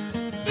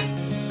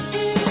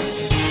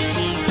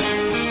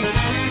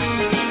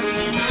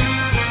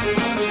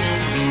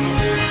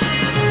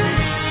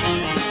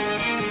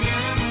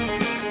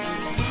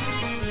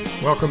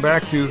 Welcome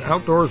back to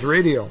Outdoors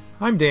Radio.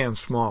 I'm Dan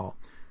Small.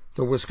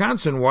 The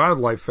Wisconsin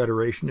Wildlife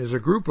Federation is a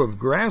group of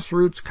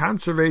grassroots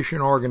conservation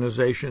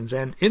organizations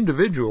and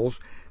individuals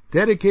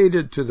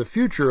dedicated to the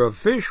future of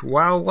fish,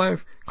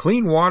 wildlife,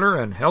 clean water,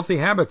 and healthy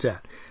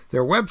habitat.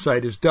 Their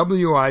website is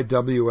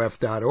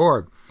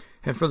wiwf.org.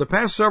 And for the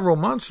past several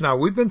months now,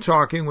 we've been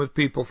talking with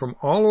people from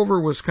all over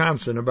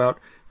Wisconsin about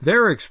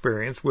their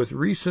experience with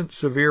recent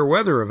severe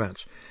weather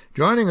events.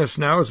 Joining us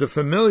now is a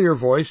familiar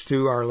voice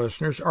to our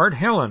listeners, Art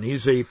Helen.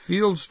 He's a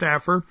field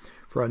staffer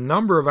for a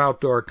number of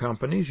outdoor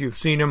companies. You've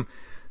seen him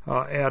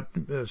at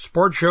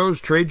sport shows,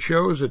 trade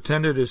shows,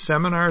 attended his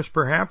seminars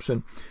perhaps,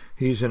 and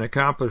he's an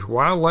accomplished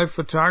wildlife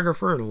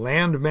photographer,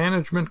 land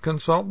management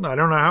consultant. I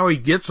don't know how he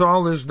gets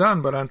all this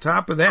done, but on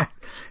top of that,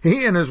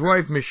 he and his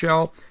wife,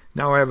 Michelle,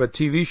 now have a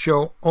TV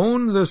show,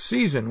 Own the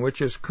Season,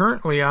 which is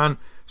currently on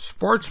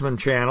Sportsman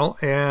Channel,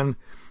 and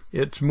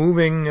it's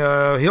moving.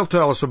 He'll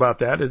tell us about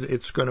that.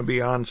 It's going to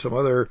be on some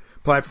other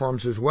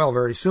platforms as well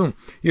very soon.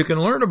 You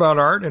can learn about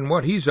Art and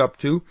what he's up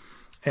to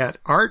at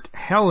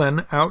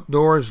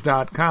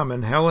arthellenoutdoors.com,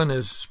 and Helen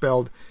is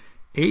spelled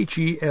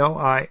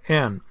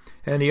Helin.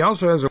 And he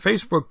also has a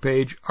Facebook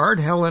page, Art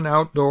Helen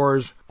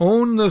Outdoors,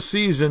 Own the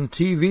Season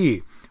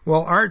TV.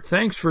 Well, Art,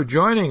 thanks for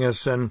joining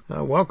us, and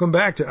welcome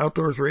back to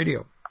Outdoors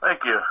Radio.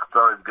 Thank you. It's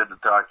always good to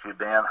talk to you,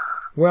 Dan.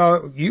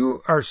 Well,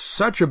 you are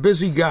such a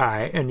busy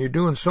guy, and you're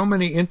doing so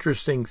many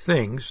interesting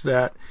things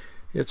that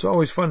it's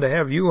always fun to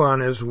have you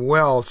on as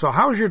well. So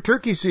how's your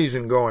turkey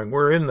season going?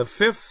 We're in the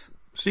 5th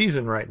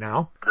season right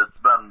now. It's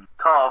been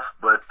tough,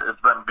 but it's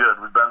been good.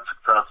 We've been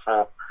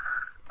successful.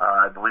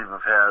 I believe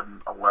we've had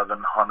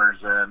 11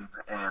 hunters in,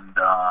 and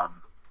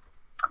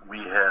we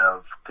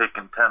have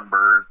taken 10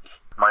 birds.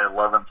 My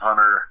 11th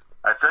hunter,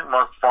 I think,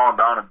 must have fallen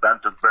down and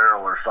bent his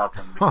barrel or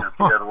something because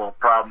he had a little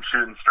problem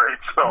shooting straight.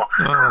 So,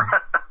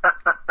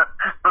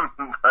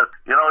 but,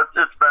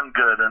 it's been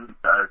good. And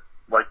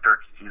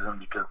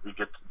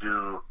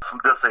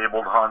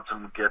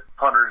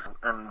walkers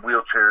and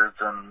wheelchairs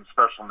and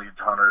special needs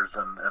hunters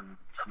and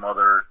some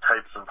other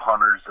types of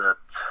hunters that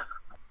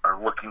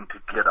are looking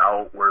to get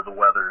out where the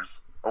weather's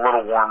a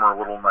little warmer, a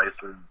little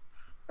nicer,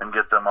 and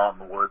get them out in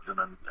the woods and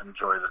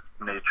enjoy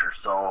the nature.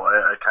 So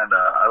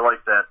I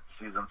like that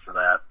season for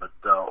that. But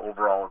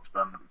overall, it's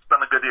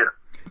been a good year.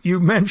 You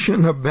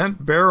mentioned a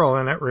bent barrel,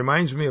 and it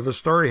reminds me of a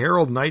story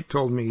Harold Knight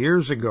told me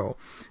years ago.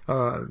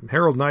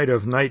 Harold Knight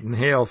of Knight and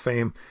Hale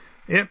fame.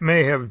 It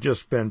may have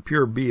just been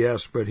pure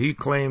BS, but he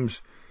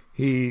claims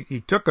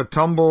he took a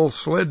tumble,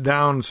 slid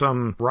down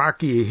some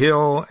rocky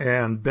hill,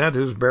 and bent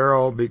his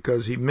barrel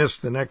because he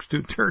missed the next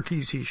two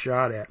turkeys he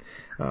shot at.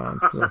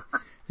 So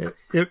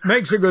it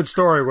makes a good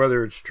story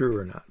whether it's true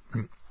or not.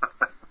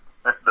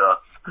 It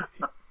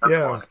does.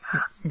 Yeah.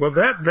 Well,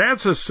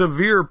 that's a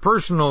severe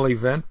personal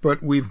event,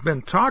 but we've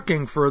been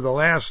talking for the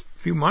last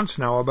few months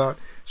now about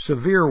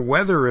severe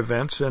weather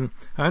events, and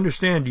I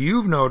understand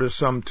you've noticed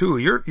some too.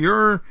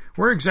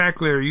 Where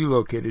exactly are you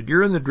located?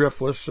 You're in the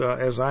Driftless,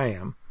 as I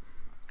am.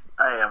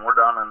 I am. We're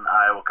down in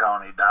Iowa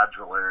County,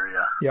 Dodgeville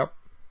area. Yep.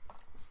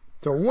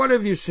 So what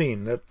have you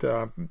seen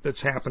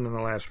that's happened in the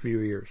last few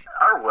years?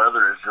 Our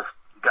weather has just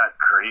got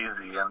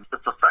crazy, and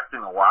it's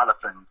affecting a lot of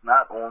things,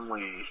 not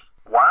only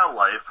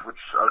wildlife, which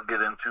I'll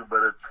get into,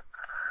 but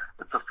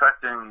it's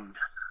affecting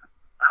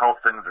how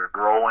things are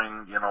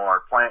growing,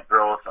 our plant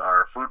growth,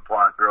 our food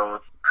plot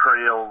growth,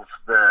 trails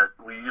that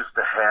we used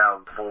to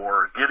have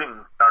for getting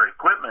our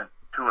equipment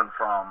to and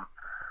from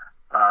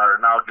are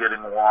now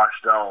getting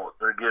washed out.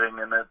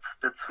 And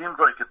it seems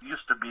like it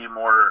used to be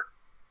more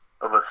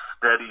of a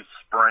steady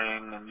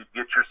spring, and you'd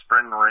get your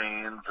spring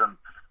rains,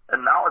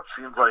 and now it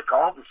seems like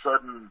all of a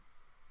sudden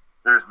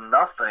there's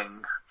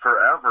nothing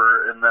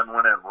forever, and then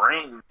when it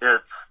rains,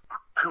 it's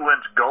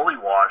 2-inch gully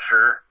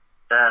washer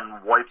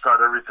and wipes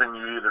out everything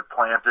you either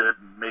planted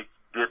and make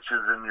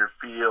ditches in your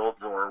fields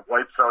or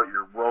wipes out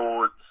your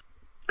roads.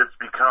 It's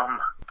become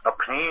a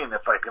pain,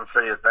 if I can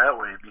say it that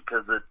way,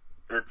 because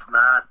it's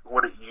not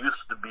what it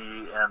used to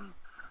be, and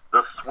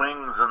the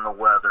swings in the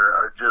weather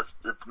are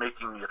it's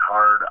making it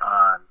hard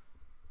on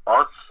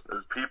us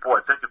as people.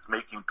 I think it's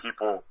making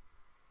people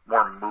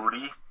more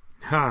moody.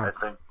 I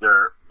think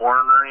they're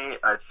ornery.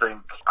 I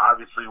think,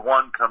 obviously,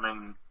 one,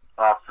 coming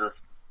off this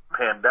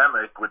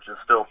pandemic, which is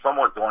still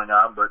somewhat going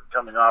on, but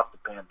coming off the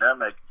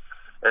pandemic,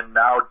 and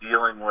now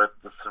dealing with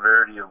the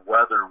severity of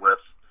weather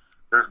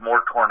there's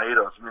more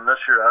tornadoes. I mean, this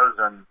year I was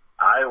in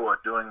Iowa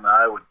doing the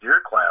Iowa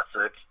Deer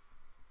Classic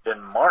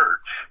in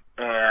March,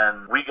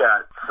 and we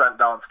got sent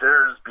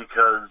downstairs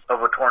because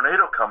of a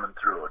tornado coming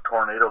through. A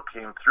tornado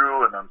came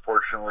through and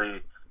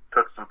unfortunately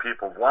took some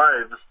people's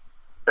lives.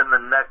 And the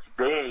next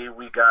day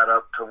we got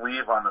up to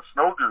leave on a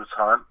snow goose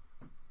hunt,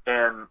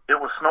 and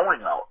it was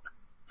snowing out.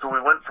 So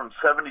we went from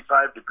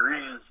 75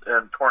 degrees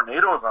and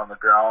tornadoes on the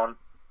ground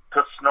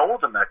to snow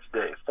the next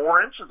day,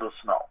 4 inches of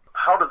snow.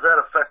 How does that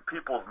affect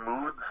people's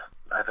moods?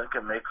 I think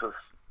it makes us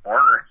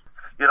ornery.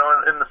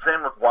 And the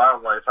same with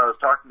wildlife. I was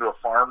talking to a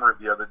farmer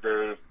the other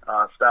day,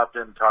 stopped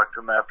in and talked to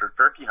him after a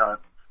turkey hunt.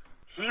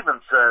 He even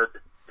said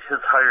his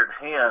hired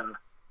hand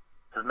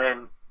said,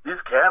 man,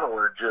 these cattle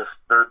are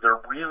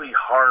they're really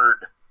hard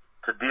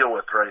to deal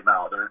with right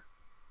now.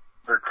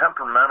 They're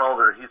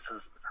temperamental. He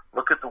says,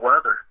 look at the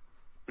weather.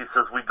 He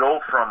says, we go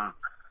from,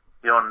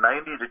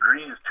 90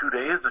 degrees 2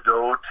 days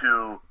ago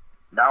to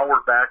now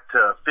we're back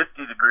to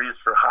 50 degrees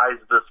for highs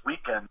this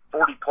weekend,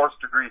 40 plus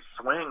degree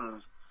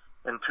swings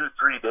in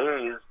 2-3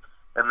 days.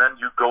 And then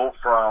you go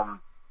from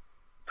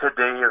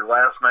today or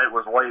last night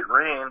was light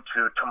rain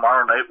to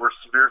tomorrow night we're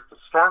severe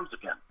storms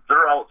again.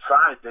 They're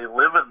outside. They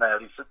live in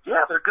that. He said,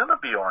 yeah, they're going to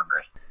be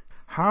ornery.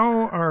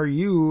 How are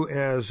you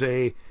as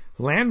a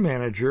land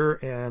manager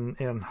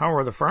and how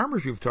are the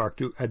farmers you've talked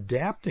to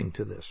adapting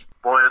to this?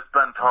 Boy, it's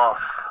been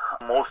tough.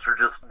 Most are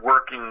just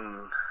working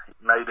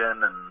night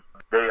in and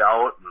day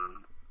out and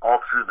all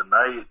through the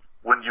night.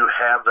 When you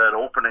have that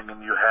opening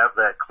and you have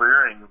that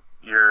clearing,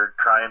 you're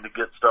trying to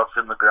get stuff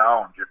in the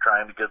ground. You're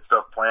trying to get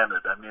stuff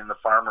planted. I mean, the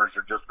farmers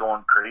are just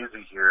going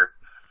crazy here.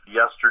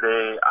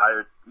 Yesterday,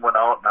 I went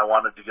out and I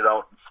wanted to get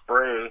out and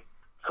spray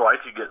so I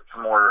could get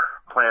some more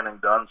planting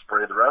done,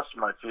 spray the rest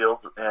of my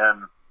fields,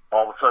 and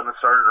all of a sudden it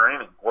started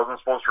raining. It wasn't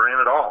supposed to rain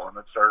at all, and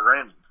it started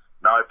raining.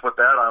 Now I put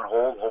that on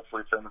hold.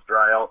 Hopefully things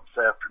dry out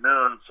this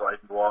afternoon so I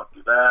can go out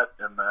and do that.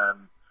 And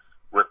then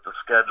with the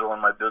schedule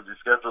and my busy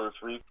schedule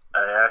this week,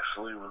 I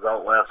actually was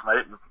out last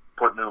night and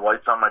put new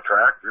lights on my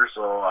tractor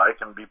so I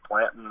can be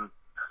planting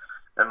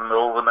in the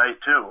middle of the night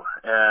too.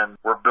 And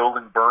we're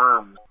building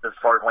berms. As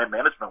far as land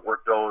management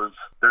work goes,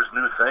 there's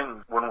new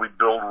things. When we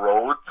build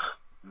roads,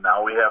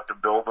 now we have to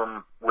build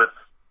them with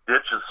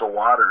ditches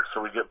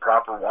so we get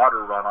proper water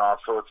runoff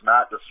so it's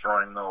not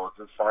destroying those.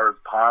 As far as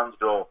ponds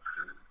go,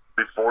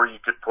 before you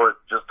could put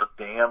just a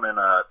dam in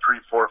a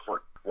 3-4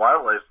 foot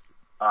wildlife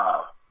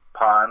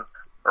pond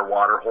or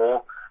water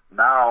hole,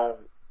 now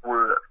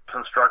we're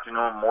constructing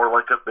them more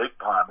like a big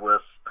pond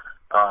with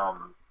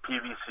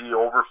PVC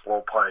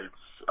overflow pipes,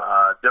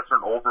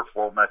 different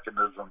overflow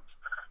mechanisms,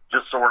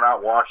 just so we're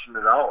not washing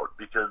it out,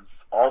 because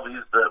all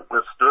these that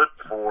withstood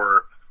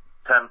for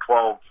 10,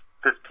 12,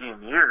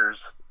 15 years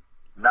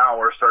now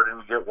are starting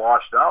to get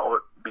washed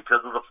out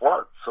because of the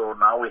floods. So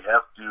now we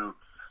have to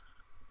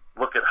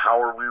look at how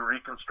are we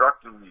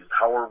reconstructing these?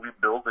 How are we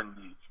building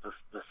these?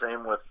 The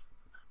same with,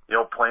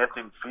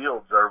 planting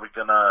fields. Are we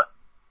going to,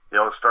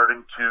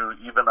 starting to,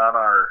 even on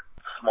our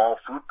small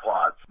food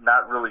plots,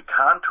 not really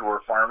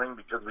contour farming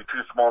because we're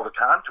too small to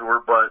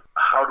contour, but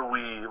how do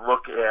we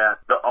look at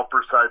the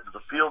upper sides of the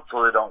field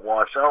so they don't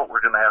wash out?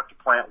 We're going to have to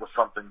plant with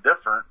something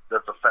different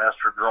that's a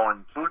faster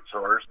growing food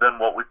source than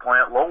what we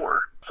plant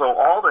lower. So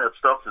all that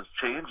stuff is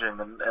changing,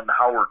 and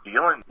how we're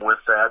dealing with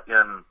that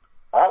in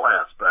all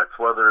aspects,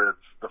 whether it's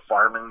the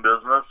farming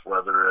business,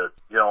 whether it's,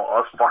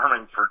 us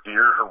farming for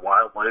deer or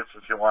wildlife,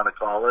 if you want to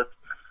call it,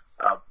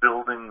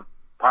 building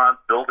ponds,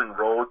 building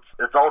roads.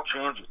 It's all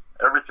changing.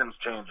 Everything's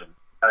changing.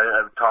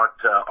 I've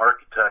talked to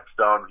architects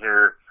down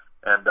here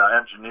and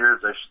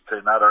engineers, I should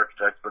say, not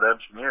architects, but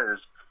engineers,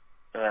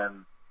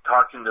 and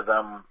talking to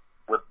them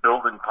with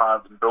building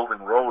ponds and building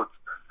roads,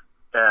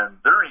 and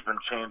they're even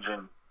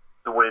changing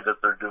the way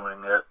that they're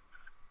doing it.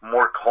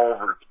 More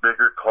culverts,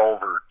 bigger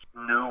culverts,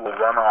 new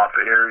runoff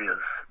areas.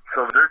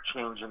 So they're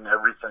changing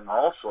everything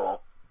also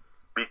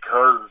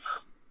because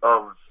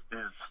of these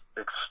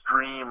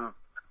extreme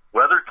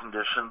weather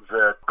conditions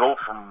that go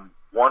from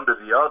one to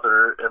the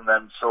other, and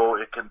then so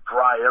it can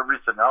dry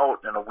everything out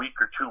in a week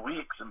or 2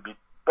 weeks and be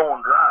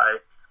bone dry,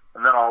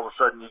 and then all of a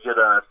sudden you get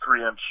a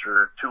 3-inch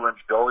or 2-inch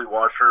gully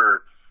washer.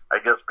 Or I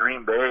guess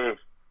Green Bay,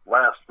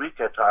 last week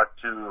I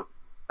talked to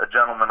a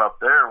gentleman up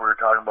there. We were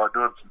talking about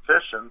doing some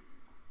fishing,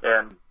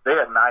 and they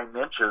had 9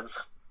 inches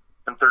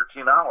in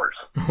 13 hours.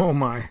 Oh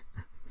my.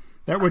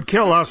 That would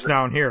kill us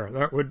down here.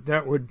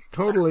 That would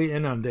totally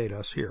inundate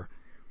us here.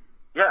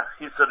 Yeah,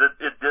 he said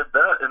it did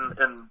that,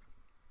 and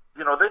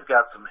they've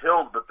got some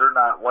hills, but they're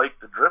not like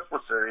the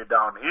driftless area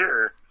down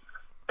here.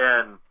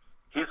 And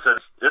he said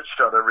it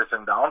shut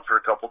everything down for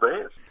a couple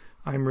days.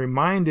 I'm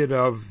reminded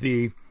of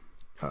the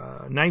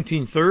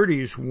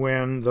 1930s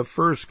when the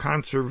first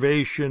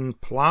conservation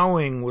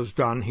plowing was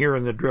done here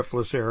in the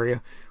driftless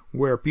area,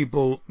 where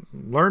people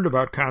learned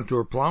about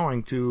contour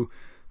plowing to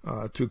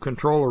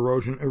control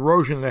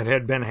erosion that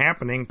had been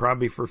happening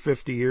probably for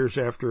 50 years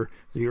after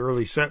the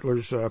early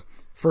settlers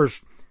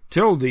first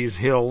tilled these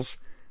hills,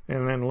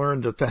 and then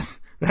learned that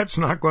that's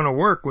not going to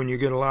work when you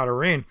get a lot of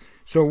rain.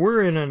 So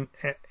we're in an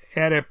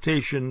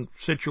adaptation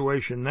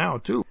situation now,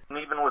 too. And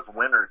even with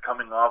winter,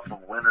 coming off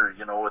of winter,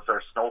 with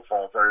our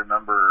snowfalls, I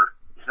remember,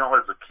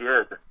 as a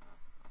kid,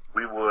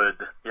 we would,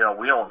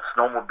 we owned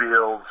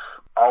snowmobiles,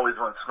 always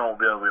went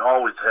snowmobiling. We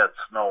always had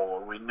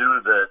snow. We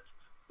knew that,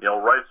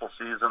 rifle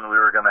season, we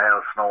were going to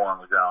have snow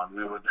on the ground.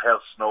 We would have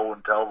snow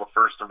until the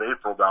 1st of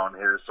April down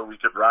here, so we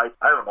could ride,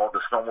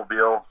 the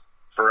snowmobile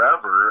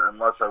forever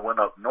unless I went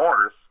up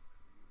north.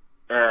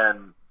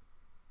 And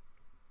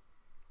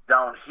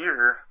down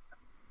here,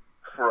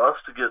 for us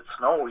to get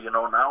snow,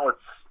 now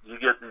you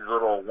get these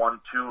little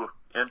 1-2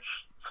 inch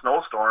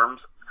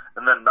snowstorms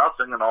and then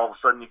nothing, and all of a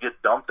sudden you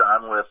get dumped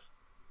on with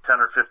 10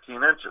 or 15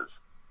 inches.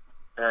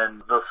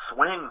 And the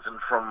swings, and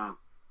from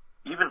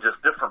even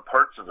just different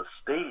parts of the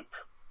state,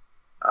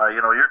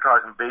 you're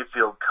talking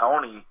Bayfield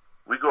County,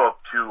 we go up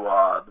to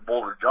the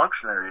Boulder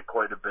Junction area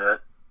quite a bit.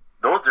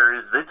 Those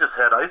areas, they just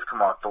had ice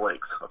come off the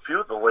lakes. A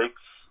few of the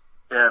lakes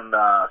in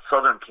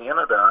southern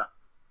Canada,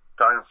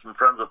 talking to some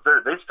friends up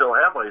there, they still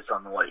have ice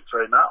on the lakes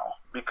right now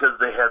because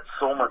they had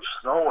so much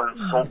snow and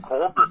so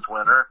cold this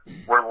winter,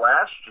 where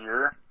last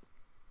year,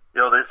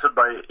 they said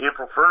by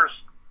April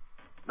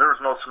 1st, there was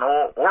no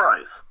snow or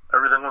ice.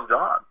 Everything was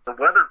gone. The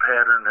weather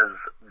pattern has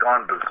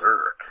gone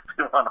berserk, if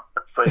you want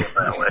to say it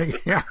that way.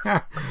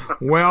 Yeah.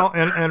 Well,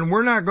 and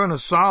we're not going to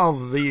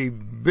solve the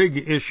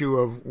big issue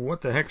of what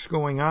the heck's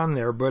going on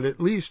there, but at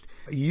least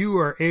you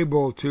are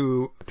able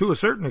to a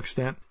certain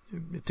extent,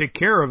 take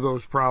care of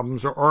those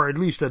problems, or at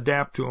least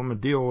adapt to them and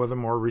deal with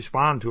them or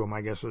respond to them,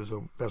 I guess is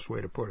the best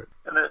way to put it.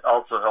 And it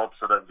also helps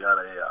that I've got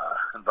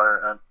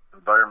a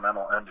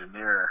environmental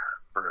engineer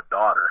for a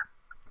daughter.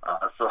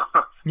 So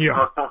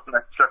yeah. When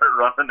I start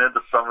running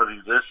into some of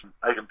these issues,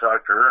 I can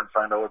talk to her and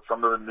find out what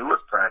some of the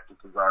newest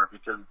practices are,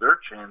 because they're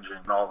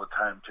changing all the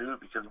time too,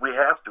 because we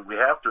have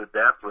to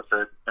adapt with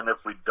it. And if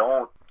we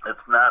don't,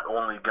 it's not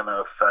only going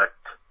to affect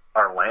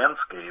our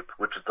landscape,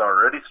 which it's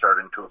already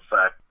starting to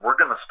affect. We're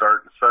going to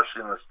start,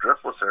 especially in this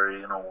driftless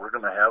area, we're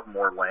going to have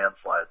more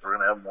landslides. We're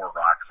going to have more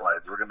rock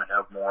slides. We're going to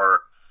have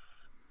more,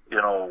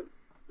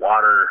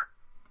 water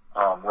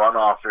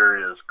runoff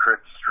areas,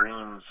 creeks,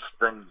 streams,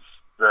 things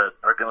that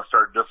are going to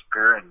start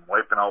disappearing,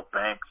 wiping out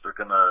banks. They're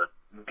going to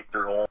make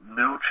their own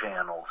new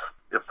channels.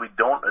 If we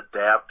don't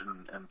adapt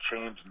and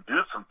change and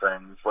do some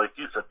things, like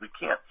you said, we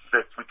can't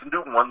fix. We can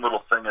do one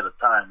little thing at a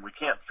time. We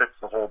can't fix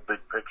the whole big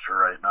picture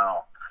right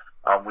now.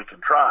 We can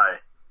try,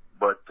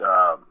 but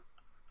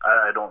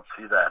I don't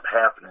see that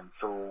happening.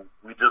 So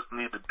we just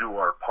need to do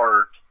our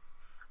part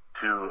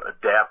to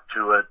adapt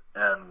to it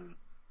and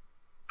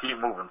keep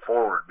moving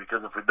forward,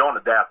 because if we don't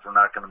adapt, we're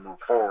not going to move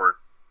forward,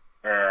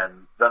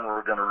 and then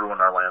we're going to ruin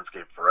our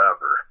landscape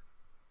forever.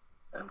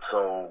 And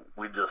so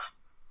we just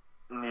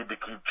need to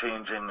keep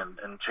changing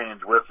and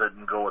change with it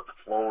and go with the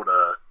flow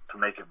to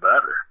make it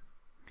better.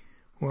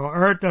 Well,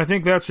 Art, I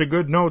think that's a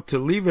good note to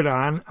leave it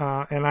on,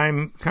 and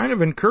I'm kind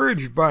of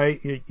encouraged by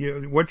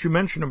what you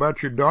mentioned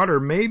about your daughter.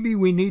 Maybe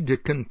we need to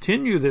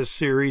continue this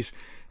series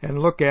and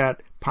look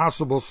at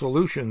possible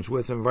solutions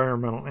with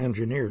environmental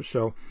engineers.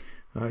 So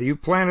you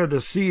planted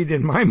a seed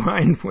in my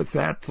mind with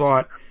that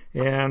thought,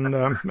 and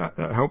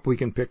I hope we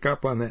can pick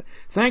up on that.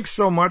 Thanks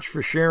so much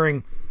for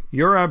sharing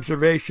your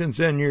observations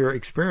and your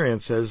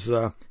experience, as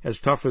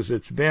tough as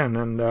it's been,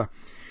 and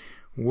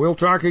we'll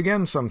talk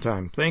again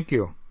sometime. Thank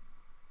you.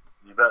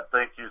 You bet.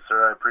 Thank you,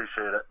 sir. I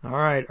appreciate it. All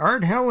right.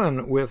 Art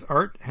Helen with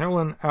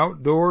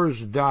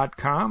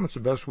arthelenoutdoors.com. It's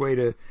the best way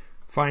to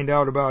find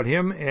out about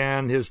him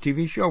and his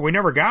TV show. We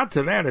never got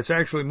to that. It's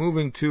actually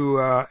moving to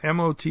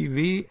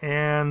MOTV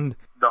and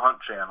The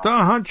Hunt Channel.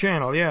 The Hunt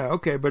Channel, yeah.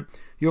 Okay, but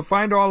you'll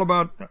find out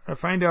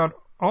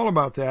all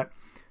about that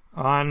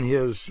on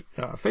his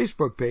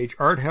Facebook page,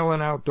 Art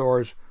Helen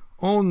Outdoors,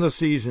 Own the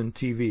Season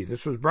TV.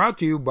 This was brought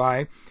to you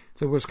by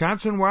the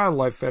Wisconsin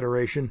Wildlife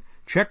Federation.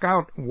 Check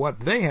out what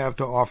they have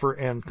to offer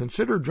and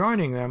consider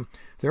joining them.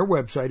 Their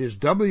website is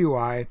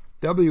WIWF.org.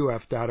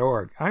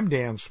 I'm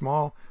Dan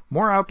Small.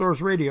 More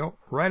Outdoors Radio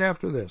right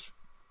after this.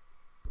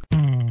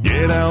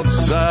 Get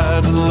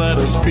outside and let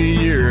us be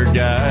your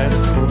guide.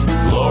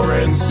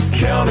 Lawrence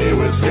County,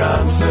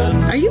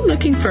 Wisconsin. Are you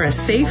looking for a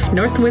safe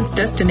Northwoods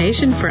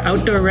destination for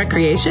outdoor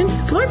recreation?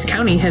 Florence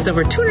County has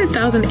over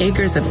 200,000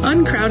 acres of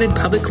uncrowded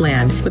public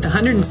land with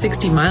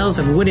 160 miles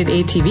of wooded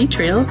ATV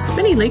trails,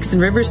 many lakes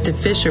and rivers to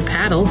fish or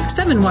paddle,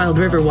 7 wild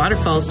river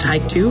waterfalls to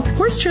hike to,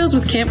 horse trails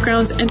with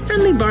campgrounds, and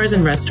friendly bars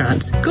and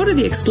restaurants. Go to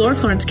the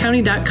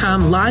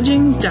ExploreFlorenceCounty.com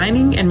lodging,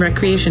 dining, and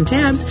recreation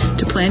tabs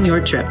to plan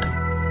your trip.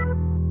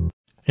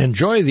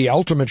 Enjoy the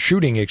ultimate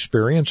shooting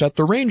experience at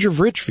the Range of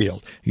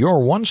Richfield,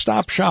 your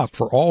one-stop shop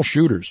for all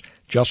shooters.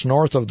 Just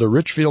north of the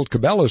Richfield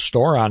Cabela's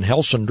store on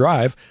Helson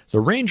Drive, the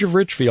Range of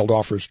Richfield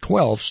offers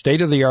 12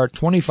 state-of-the-art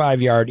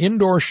 25-yard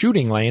indoor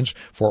shooting lanes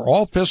for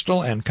all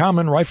pistol and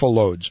common rifle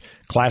loads.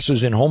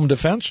 Classes in home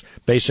defense,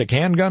 basic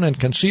handgun and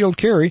concealed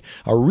carry,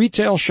 a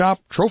retail shop,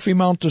 trophy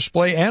mount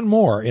display, and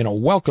more in a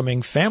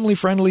welcoming,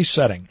 family-friendly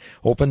setting.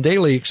 Open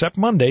daily except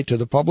Monday to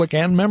the public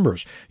and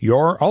members.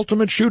 Your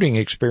ultimate shooting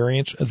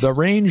experience,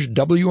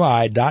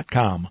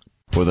 therangewi.com.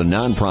 For the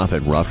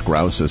nonprofit Ruffed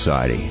Grouse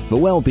Society, the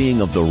well-being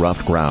of the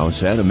ruffed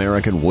grouse and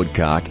American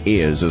woodcock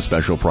is a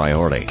special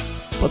priority.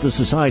 But the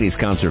Society's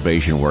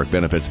conservation work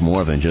benefits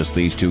more than just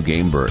these two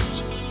game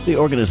birds. The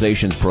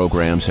organization's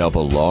programs help a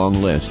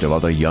long list of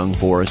other young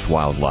forest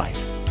wildlife,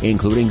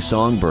 including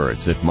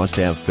songbirds that must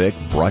have thick,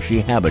 brushy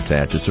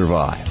habitat to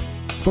survive.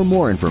 For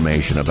more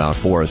information about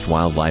forest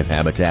wildlife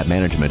habitat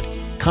management,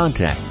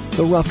 contact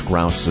the Ruffed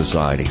Grouse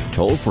Society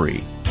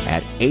toll-free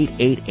at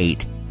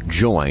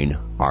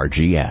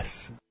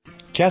 888-JOIN-RGS.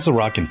 Castle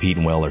Rock and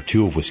Petenwell are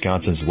two of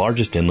Wisconsin's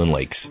largest inland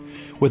lakes.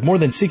 With more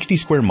than 60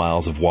 square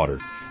miles of water,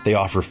 they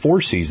offer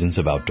 4 seasons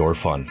of outdoor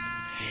fun.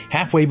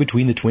 Halfway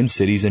between the Twin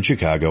Cities and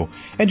Chicago,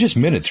 and just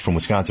minutes from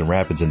Wisconsin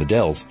Rapids and the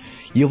Dells,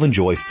 you'll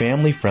enjoy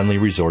family-friendly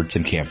resorts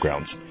and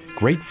campgrounds,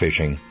 great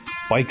fishing,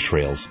 bike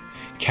trails,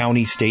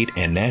 county, state,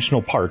 and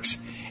national parks,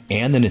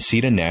 and the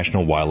Necedah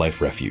National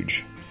Wildlife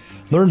Refuge.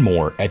 Learn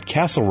more at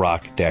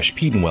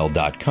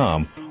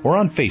castlerock-petenwell.com or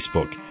on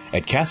Facebook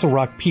at Castle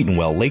Rock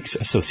Petenwell Lakes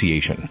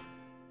Association.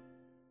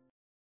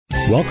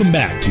 Welcome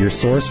back to your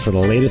source for the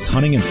latest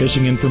hunting and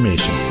fishing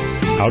information.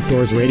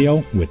 Outdoors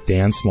Radio with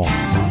Dan Small.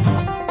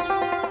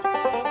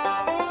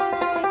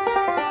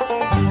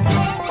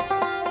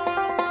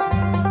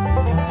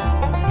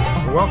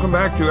 Welcome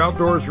back to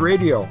Outdoors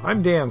Radio.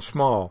 I'm Dan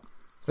Small.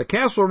 The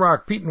Castle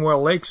Rock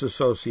Petenwell Lakes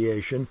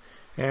Association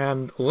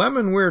and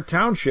Lemonweir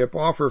Township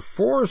offer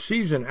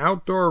 4-season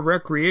outdoor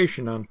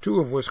recreation on 2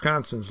 of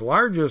Wisconsin's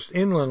largest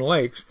inland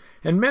lakes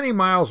and many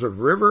miles of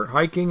river,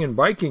 hiking, and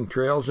biking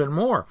trails and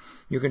more.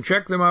 You can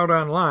check them out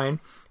online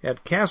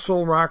at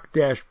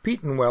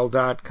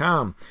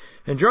castlerock-petenwell.com.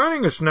 And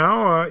joining us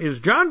now is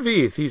John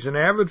Veith. He's an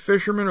avid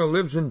fisherman who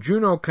lives in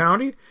Juneau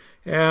County,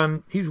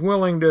 and he's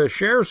willing to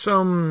share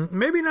some,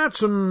 maybe not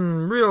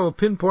some real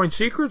pinpoint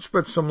secrets,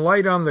 but some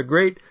light on the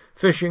great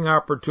fishing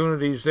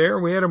opportunities there.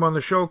 We had him on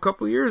the show a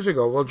couple of years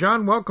ago. Well,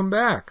 John, welcome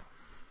back.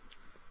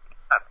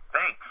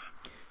 Thanks.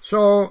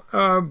 So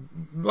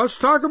let's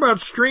talk about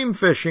stream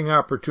fishing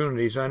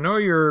opportunities. I know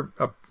you're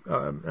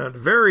a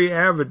very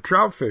avid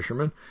trout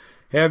fisherman.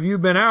 Have you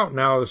been out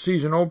now? The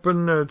season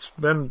open, it's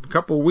been a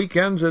couple of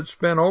weekends it's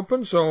been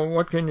open, so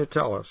what can you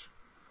tell us?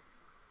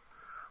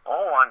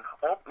 Oh, on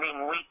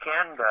opening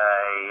weekend,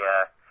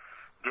 I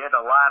did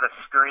a lot of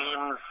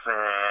streams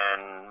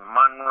in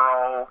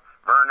Monroe,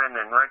 Vernon,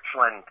 and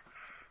Richland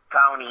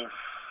counties,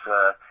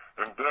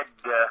 and did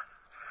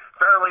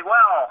fairly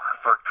well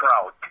for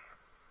trout.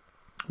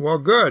 Well,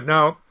 good.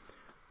 Now,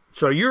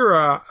 so you're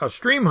a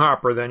stream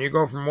hopper then. You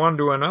go from one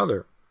to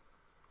another.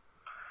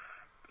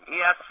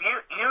 Yes,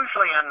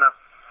 usually on the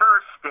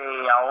first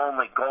day I'll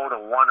only go to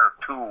 1 or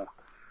 2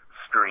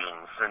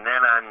 streams, and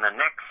then on the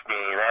next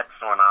day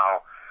that's when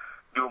I'll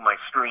do my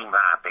stream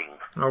hopping.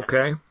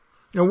 Okay.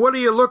 Now, what are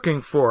you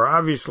looking for?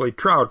 Obviously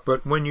trout,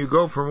 but when you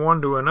go from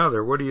one to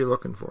another, what are you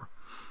looking for?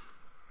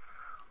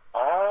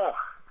 Oh,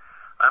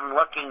 I'm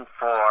looking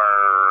for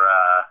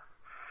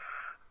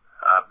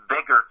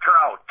bigger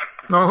trout.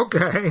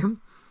 Okay.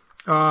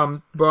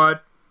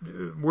 But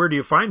where do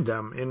you find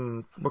them?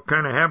 In what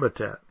kind of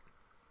habitat?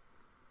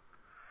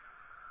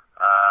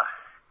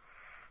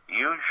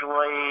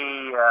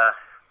 Usually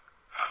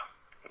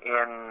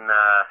in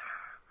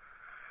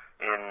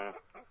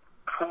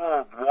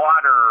pooled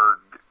water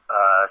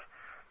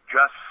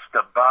just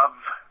above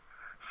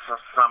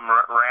some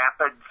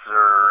rapids,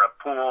 or a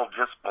pool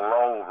just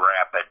below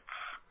rapids.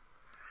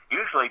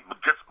 Usually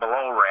just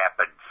below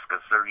rapids,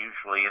 because they're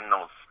usually in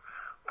those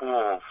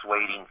pools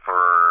waiting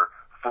for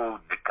food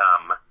to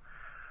come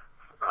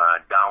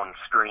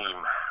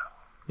downstream.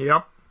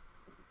 Yep.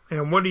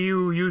 And what do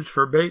you use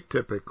for bait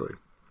typically?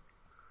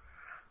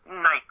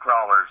 Night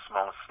crawlers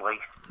mostly.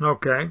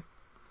 Okay.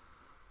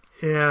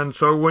 And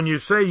so when you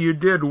say you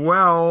did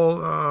well,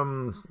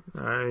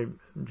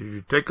 did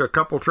you take a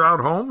couple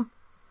trout home?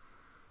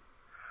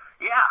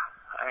 Yeah,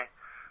 I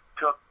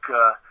took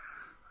a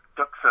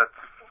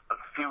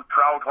few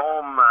trout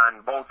home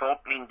on both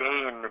opening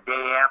day and the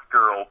day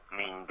after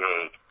opening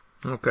day.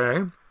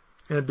 Okay.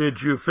 And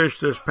did you fish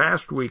this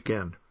past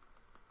weekend?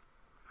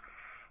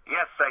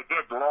 Yes, I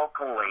did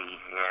locally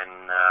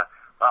in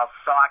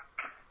Sauk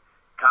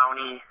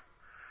County,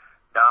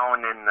 down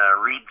in the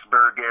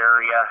Reedsburg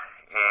area,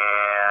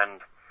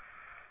 and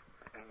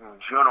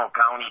Juneau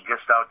County,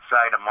 just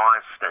outside of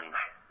Madison.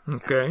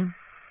 Okay.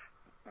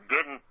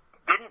 Didn't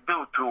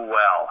do too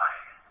well.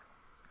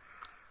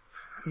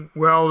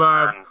 Well,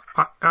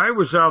 I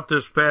was out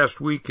this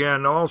past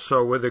weekend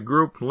also with a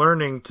group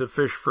learning to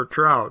fish for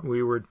trout.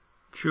 We were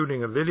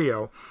shooting a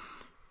video,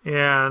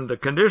 and the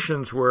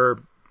conditions were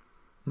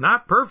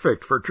not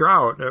perfect for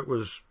trout. It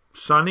was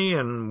sunny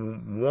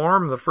and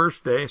warm the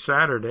first day,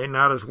 Saturday,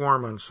 not as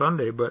warm on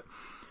Sunday, but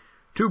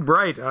too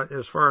bright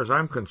as far as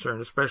I'm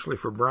concerned, especially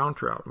for brown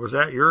trout. Was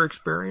that your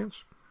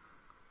experience?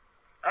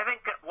 I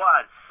think it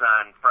was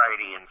on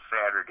Friday and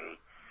Saturday.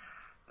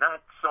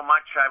 Not so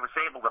much I was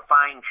able to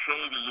find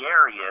shady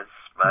areas,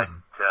 but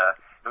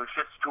it was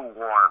just too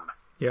warm.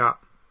 Yeah.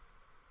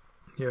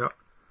 Yeah.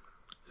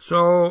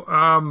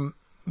 So,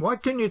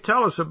 what can you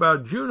tell us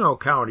about Juneau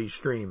County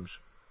streams?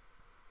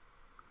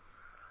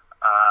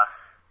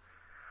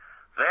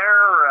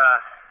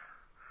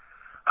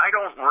 I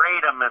don't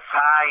rate them as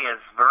high as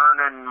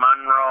Vernon,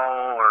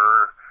 Monroe,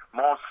 or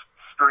most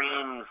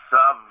streams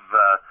of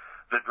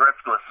the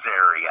driftless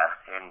area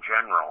in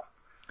general.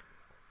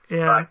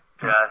 Yeah.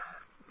 But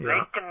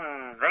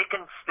they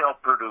can still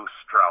produce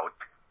trout.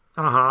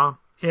 Uh-huh.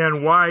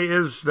 And why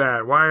is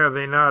that? Why are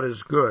they not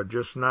as good?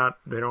 Just not,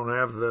 they don't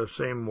have the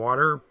same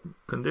water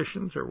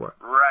conditions or what?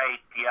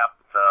 Right, yep.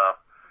 The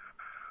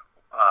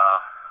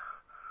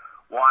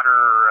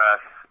water,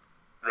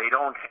 they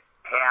don't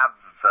have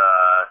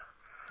the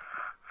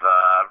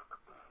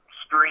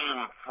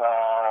stream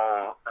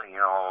fall,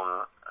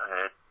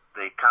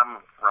 they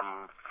come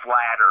from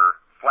flatter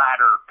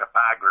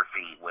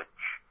topography, which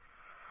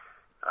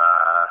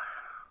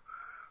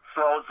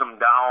slows them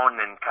down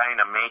and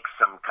kind of makes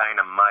them kind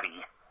of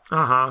muddy.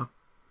 Uh-huh.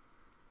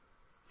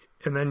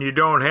 And then you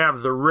don't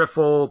have the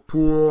riffle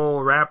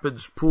pool,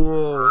 rapids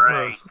pool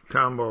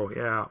combo.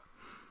 Yeah.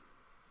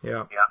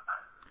 Yeah. Yeah.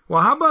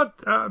 Well, how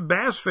about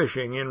bass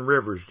fishing in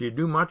rivers? Do you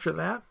do much of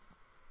that?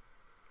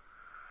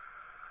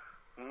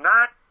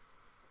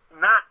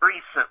 Not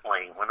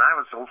recently. When I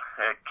was a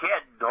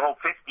kid,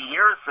 50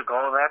 years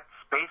ago, that's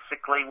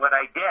basically what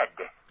I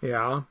did.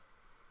 Yeah.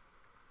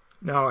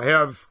 Now,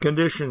 have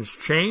conditions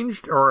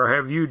changed, or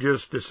have you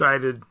just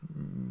decided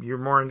you're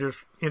more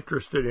just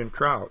interested in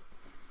trout?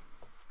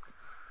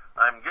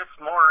 I'm just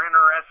more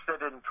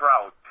interested in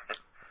trout.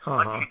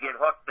 Once you get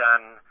hooked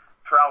on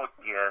trout,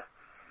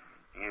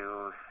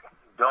 you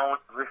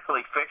don't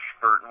really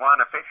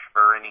want to fish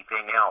for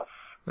anything else.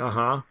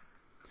 Uh-huh.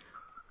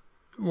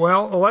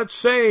 Well, let's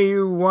say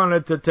you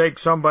wanted to take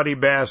somebody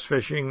bass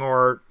fishing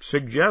or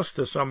suggest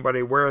to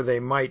somebody where they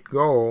might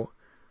go.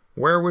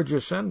 Where would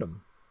you send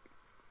them?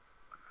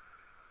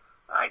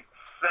 I'd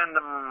send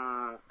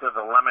them to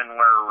the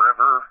Lemonware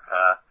River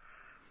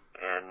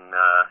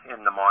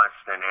in the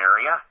Madison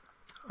area,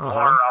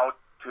 or out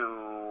to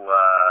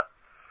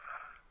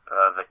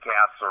the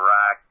Castle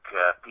Rock,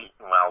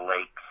 Petenwell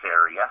Lakes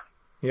area.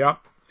 Yep.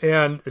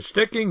 And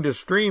sticking to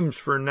streams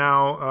for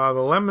now,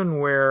 the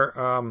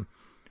Lemonware,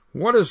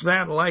 what is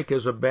that like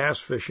as a bass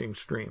fishing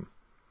stream?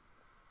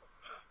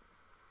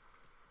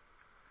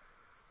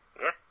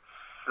 It's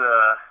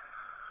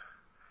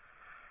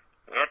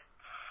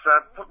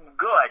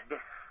good.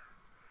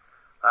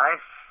 I've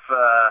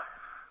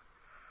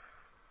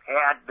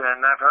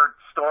heard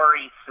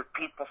stories that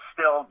people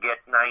still get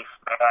nice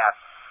bass,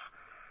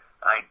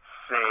 I'd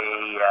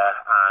say,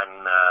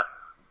 on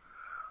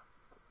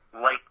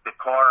Lake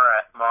Decorah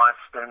at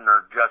Madison,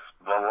 or just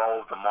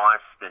below the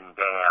Madison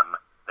Dam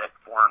that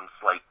forms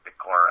Lake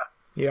Decorah.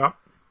 Yeah.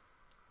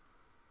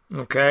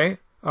 Okay.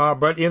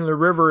 But in the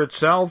river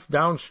itself,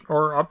 down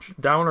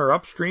or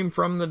upstream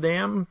from the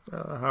dam,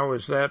 how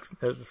is that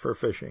for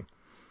fishing?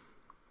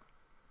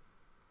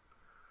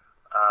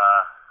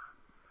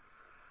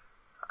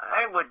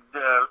 I would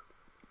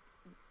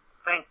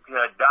think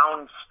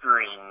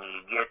downstream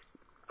you get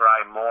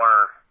probably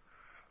more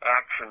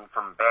action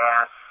from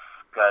bass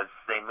because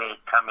they may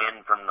come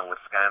in from the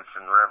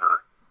Wisconsin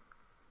River.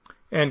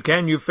 And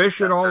can you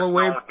fish it all the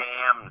way?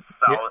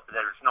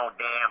 There's no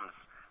dams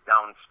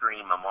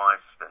downstream of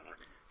Mauston.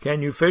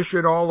 Can you fish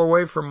it all the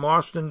way from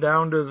Mauston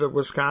down to the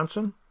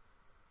Wisconsin?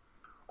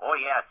 Oh,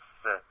 yes,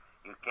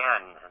 you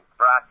can.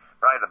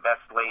 Probably the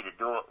best way to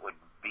do it would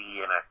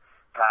be in a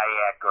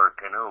kayak or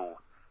canoe.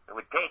 It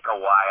would take a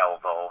while,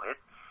 though. It's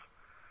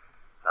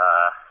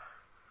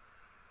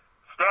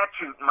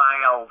statute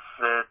miles.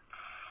 It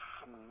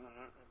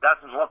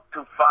doesn't look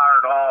too far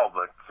at all,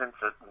 but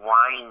since it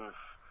winds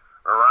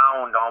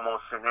around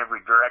almost in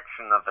every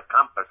direction of the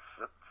compass,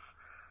 it's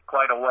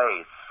quite a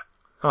ways.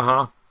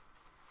 Uh-huh.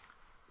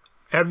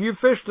 Have you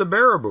fished the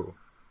baraboo?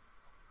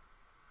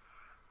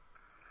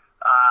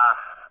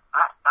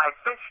 I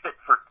fished it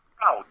for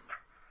trout,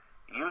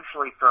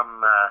 usually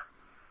from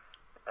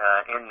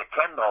in the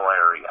Kendall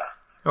area.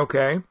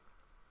 Okay.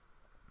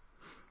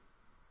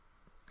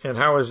 And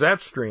how is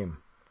that stream?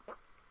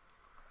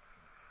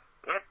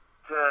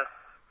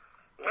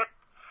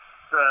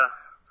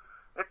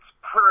 It's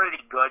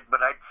pretty good,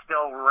 but I'd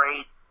still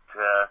rate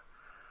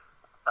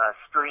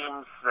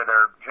streams that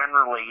are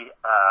generally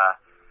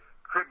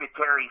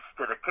tributaries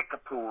to the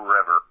Kickapoo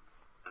River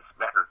as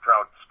better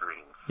trout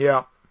streams.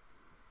 Yeah.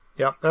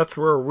 Yep, that's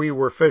where we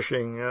were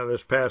fishing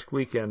this past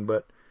weekend,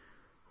 but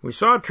we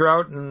saw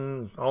trout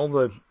and all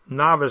the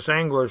novice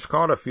anglers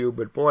caught a few,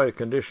 but boy, the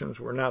conditions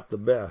were not the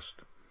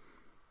best.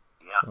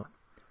 Yeah.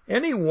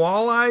 Any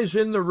walleyes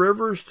in the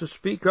rivers to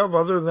speak of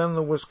other than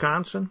the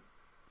Wisconsin?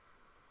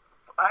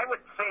 I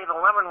would say the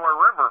Leavenworth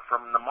River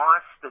from the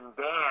Mauston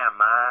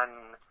Dam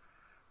on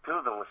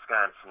to the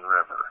Wisconsin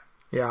River.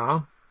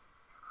 Yeah.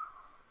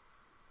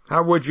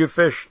 How would you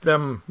fish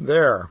them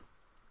there?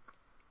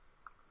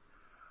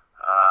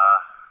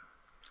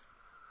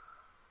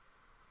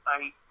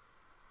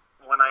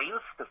 When I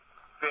used to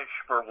fish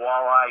for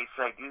walleyes,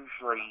 I'd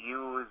usually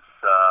use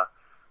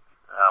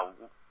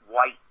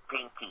white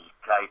pinky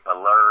type of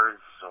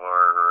lures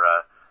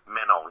or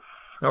minnows.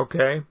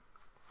 Okay.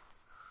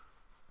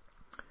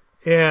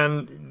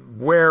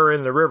 And where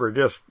in the river?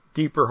 Just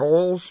deeper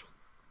holes?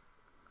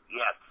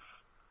 Yes.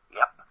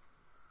 Yep.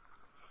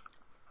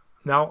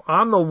 Now,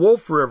 on the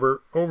Wolf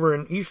River over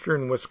in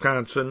eastern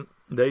Wisconsin,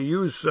 they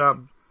use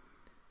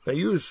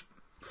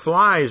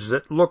flies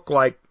that look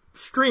like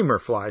streamer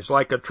flies,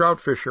 like a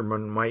trout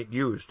fisherman might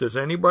use. Does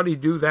anybody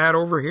do that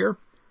over here?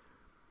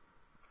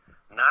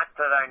 Not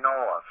that I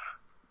know of.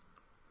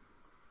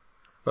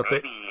 But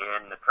maybe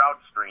in the trout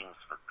streams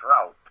for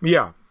trout.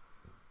 Yeah.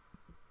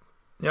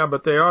 Yeah,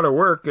 but they ought to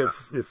work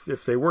if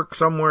they work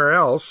somewhere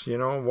else. You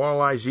know,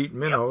 walleyes eat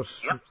minnows.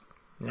 Yep.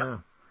 Yeah.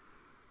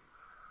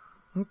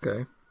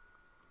 Okay.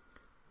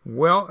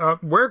 Well,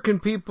 where can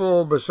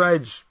people,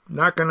 besides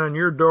knocking on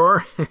your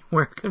door,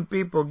 where can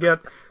people get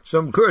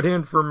some good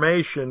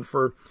information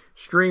for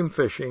stream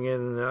fishing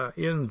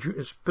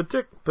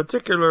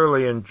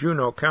particularly in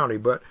Juneau County,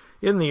 but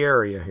in the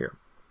area here?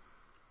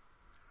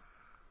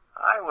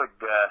 I would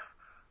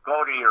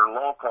go to your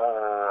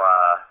local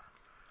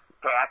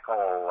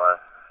tackle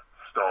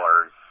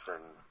stores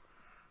and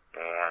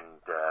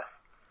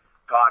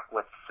talk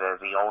with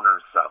the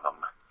owners of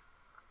them.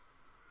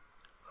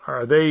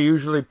 Are they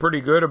usually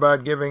pretty good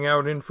about giving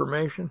out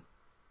information?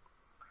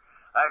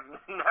 I've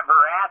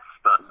never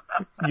asked them.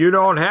 You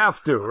don't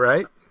have to,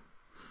 right?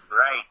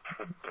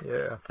 Right.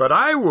 Yeah, but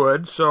I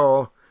would.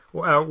 So,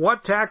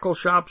 what tackle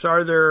shops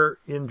are there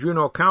in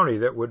Juneau County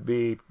that would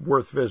be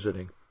worth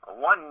visiting?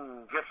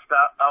 One just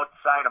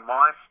outside of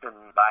Mauston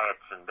by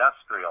its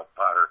industrial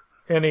park.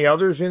 Any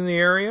others in the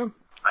area?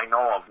 I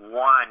know of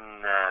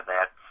one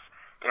that's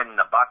in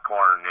the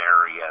Buckhorn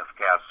area of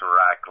Castle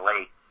Rock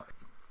Lake.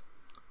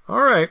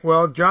 All right.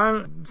 Well,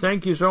 John,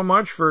 thank you so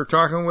much for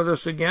talking with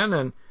us again,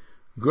 and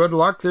good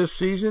luck this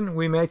season.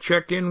 We may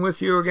check in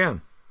with you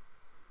again.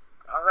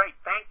 All right.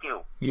 Thank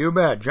you. You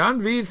bet. John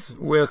Veith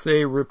with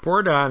a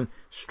report on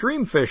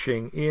stream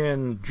fishing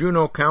in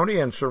Juneau County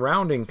and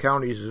surrounding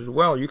counties as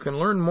well. You can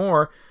learn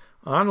more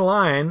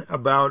online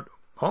about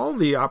all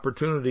the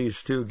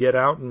opportunities to get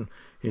out and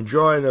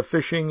enjoy the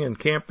fishing and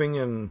camping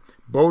and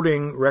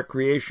boating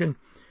recreation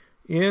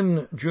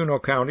in Juneau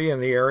County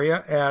and the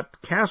area at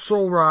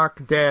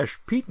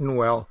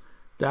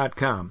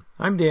castlerock-petenwell.com.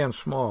 I'm Dan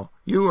Small.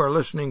 You are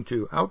listening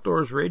to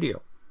Outdoors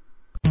Radio.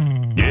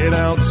 Get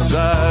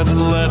outside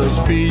and let us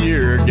be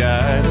your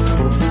guide.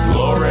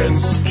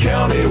 Lawrence County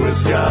County,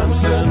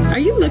 Wisconsin. Are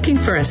you looking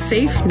for a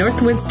safe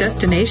Northwoods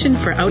destination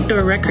for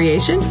outdoor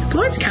recreation?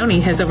 Florence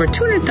County has over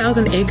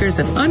 200,000 acres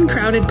of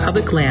uncrowded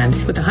public land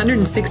with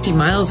 160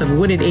 miles of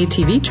wooded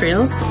ATV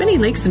trails, many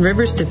lakes and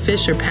rivers to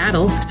fish or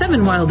paddle,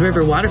 7 wild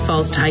river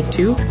waterfalls to hike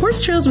to,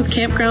 horse trails with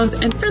campgrounds,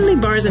 and friendly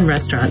bars and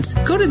restaurants.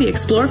 Go to the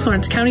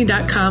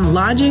ExploreFlorenceCounty.com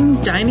lodging,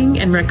 dining,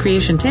 and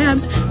recreation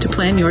tabs to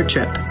plan your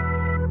trip.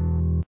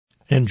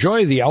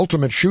 Enjoy the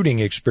ultimate shooting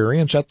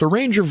experience at the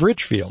Range of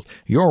Richfield,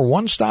 your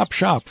one-stop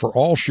shop for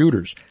all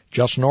shooters.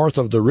 Just north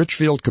of the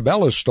Richfield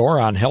Cabela's store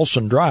on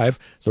Helson Drive,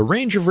 the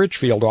Range of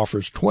Richfield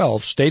offers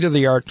 12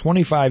 state-of-the-art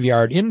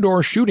 25-yard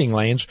indoor shooting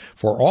lanes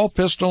for all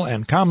pistol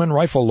and common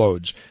rifle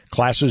loads,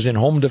 classes in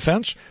home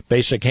defense,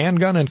 basic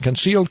handgun and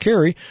concealed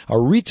carry, a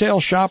retail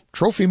shop,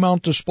 trophy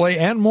mount display,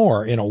 and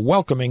more in a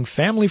welcoming,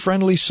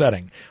 family-friendly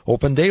setting.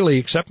 Open daily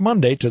except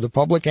Monday to the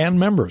public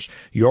and members.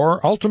 Your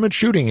ultimate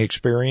shooting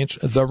experience,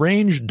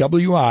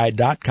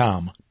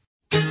 therangewi.com.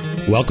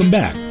 Welcome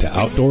back to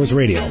Outdoors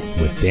Radio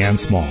with Dan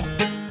Small.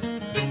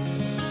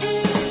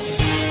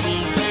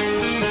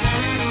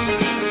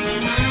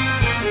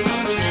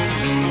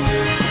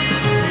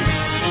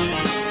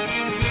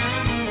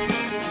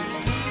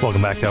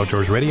 Welcome back to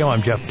Outdoors Radio.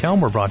 I'm Jeff Kelm.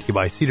 We're brought to you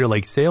by Cedar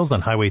Lake Sales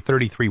on Highway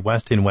 33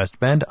 West in West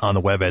Bend, on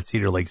the web at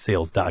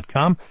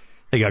cedarlakesales.com.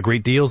 They got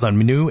great deals on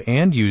new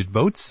and used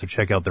boats, so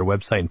check out their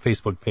website and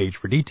Facebook page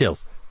for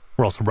details.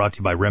 We're also brought to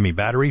you by Remy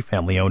Battery,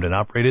 family owned and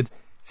operated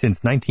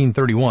since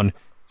 1931,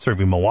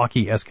 serving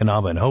Milwaukee,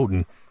 Escanaba, and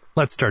Houghton.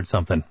 Let's start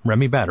something.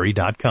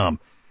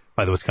 RemyBattery.com.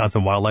 By the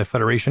Wisconsin Wildlife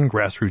Federation,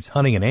 grassroots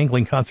hunting and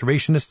angling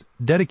conservationists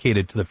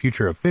dedicated to the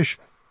future of fish,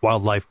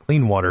 wildlife,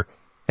 clean water,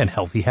 and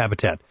healthy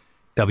habitat.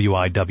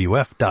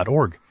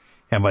 WIWF.org,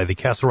 and by the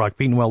Castle Rock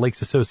Petenwell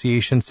Lakes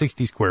Association,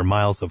 60 square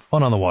miles of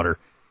fun on the water,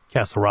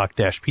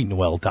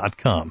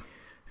 castlerock-petenwell.com.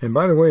 And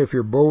by the way, if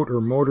your boat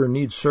or motor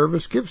needs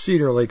service, give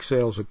Cedar Lake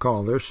Sales a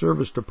call. Their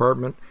service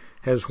department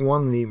has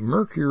won the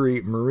Mercury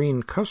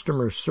Marine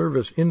Customer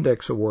Service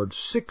Index Award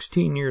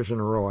 16 years in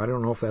a row. I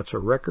don't know if that's a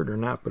record or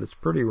not, but it's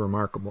pretty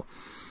remarkable.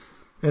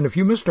 And if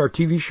you missed our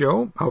TV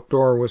show,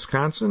 Outdoor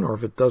Wisconsin, or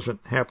if it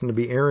doesn't happen to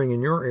be airing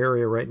in your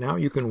area right now,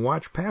 you can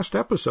watch past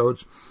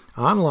episodes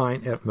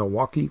online at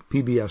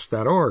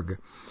MilwaukeePBS.org.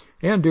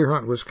 And Deer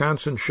Hunt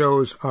Wisconsin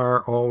shows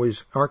are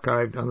always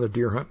archived on the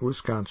Deer Hunt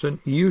Wisconsin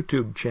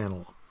YouTube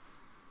channel.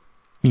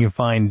 You can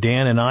find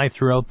Dan and I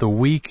throughout the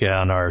week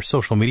on our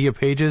social media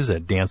pages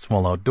at Dan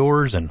Small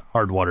Outdoors and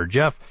Hardwater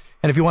Jeff.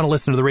 And if you want to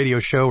listen to the radio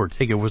show or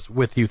take it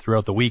with you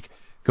throughout the week,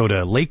 go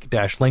to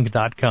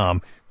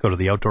lake-link.com, go to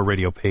the Outdoor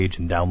Radio page,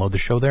 and download the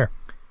show there.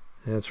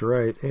 That's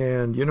right.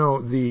 And, you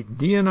know, the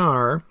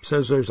DNR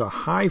says there's a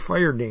high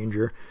fire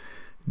danger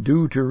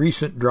due to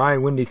recent dry,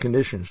 windy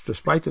conditions,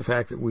 despite the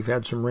fact that we've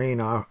had some rain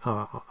on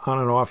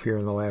and off here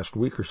in the last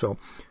week or so.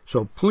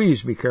 So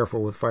please be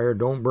careful with fire.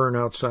 Don't burn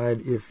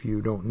outside if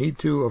you don't need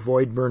to.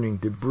 Avoid burning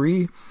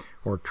debris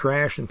or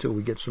trash until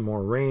we get some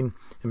more rain.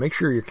 And make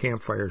sure your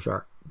campfires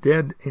are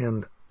dead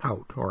and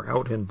out, or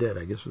out and dead,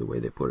 I guess is the way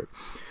they put it.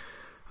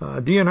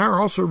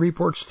 DNR also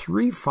reports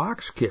 3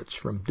 fox kits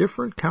from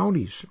different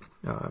counties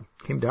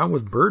came down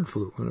with bird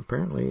flu, and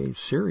apparently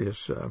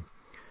serious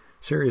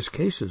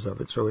cases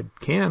of it, so it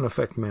can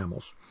affect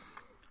mammals.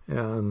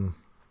 And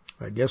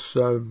I guess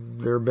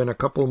there have been a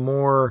couple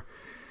more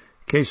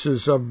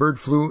cases of bird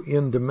flu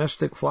in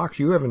domestic flocks.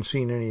 You haven't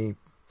seen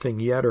anything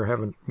yet, or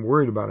haven't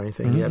worried about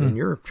anything yet in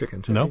your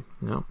chickens, have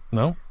you?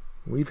 No.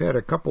 We've had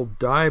a couple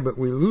die, but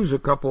we lose a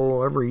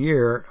couple every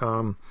year.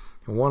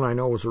 One I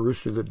know was a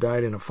rooster that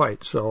died in a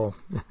fight, so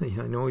I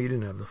know he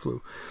didn't have the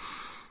flu.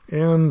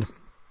 And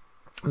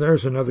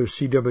there's another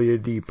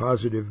CWD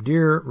positive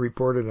deer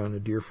reported on a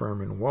deer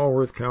farm in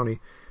Walworth County,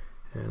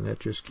 and that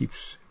just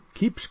keeps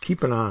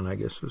keeping on, I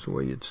guess is the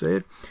way you'd say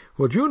it.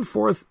 Well, June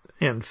 4th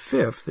and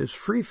 5th is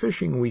free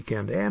fishing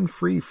weekend and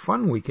free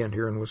fun weekend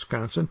here in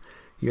Wisconsin.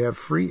 You have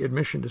free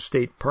admission to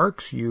state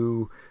parks.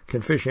 You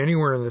can fish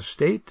anywhere in the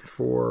state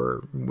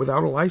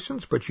without a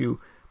license, but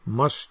you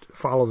must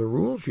follow the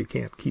rules. You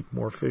can't keep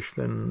more fish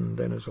than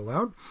is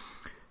allowed.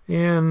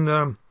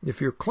 And if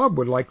your club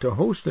would like to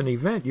host an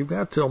event, you've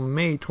got till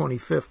May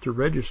 25th to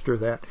register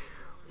that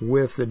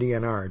with the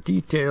DNR.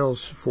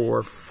 Details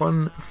for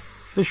fun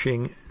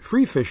fishing,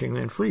 free fishing,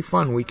 and free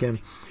fun weekend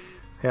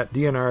at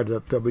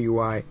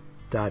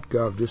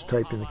dnr.wi.gov. Just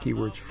type in the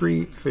keywords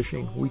free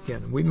fishing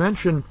weekend. We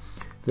mentioned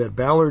that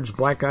Ballard's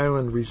Black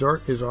Island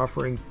Resort is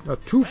offering a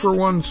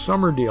 2-for-1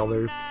 summer deal.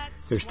 They're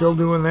still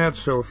doing that,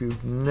 so if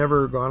you've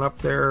never gone up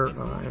there and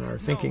are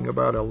thinking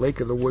about a Lake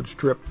of the Woods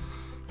trip,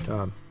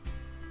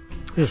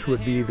 this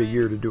would be the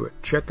year to do it.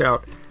 Check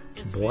out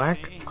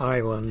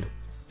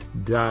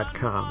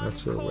blackisland.com.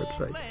 That's their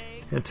website.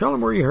 And tell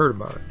them where you heard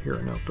about it here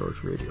on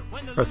Outdoors Radio.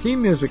 Our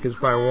theme music is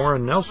by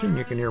Warren Nelson.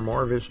 You can hear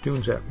more of his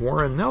tunes at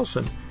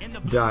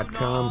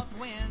warrennelson.com.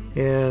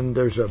 And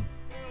there's a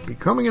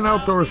Becoming an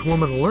Outdoors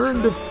Woman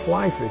Learn to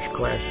Fly Fish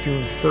class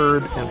June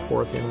 3rd and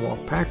 4th in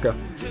Wapaka.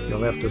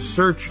 You'll have to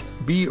search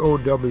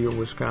BOW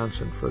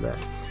Wisconsin for that.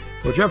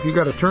 Well, Jeff, you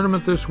got a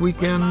tournament this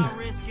weekend?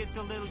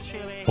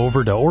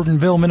 Over to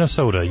Ortonville,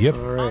 Minnesota. Yep.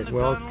 All right.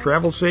 Well,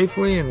 travel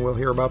safely, and we'll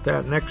hear about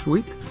that next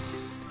week.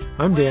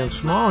 I'm Dan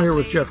Small here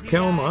with Jeff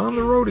Kelm on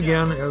the road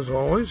again, as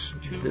always,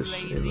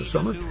 this in the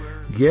summer.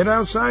 Get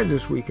outside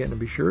this weekend and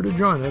be sure to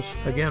join us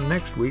again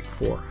next week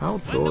for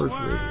Outdoors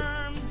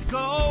Radio.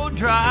 Go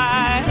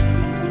dry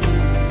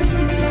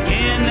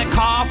in the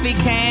coffee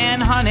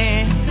can,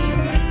 honey.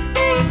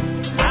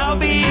 I'll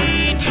be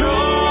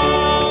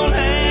true.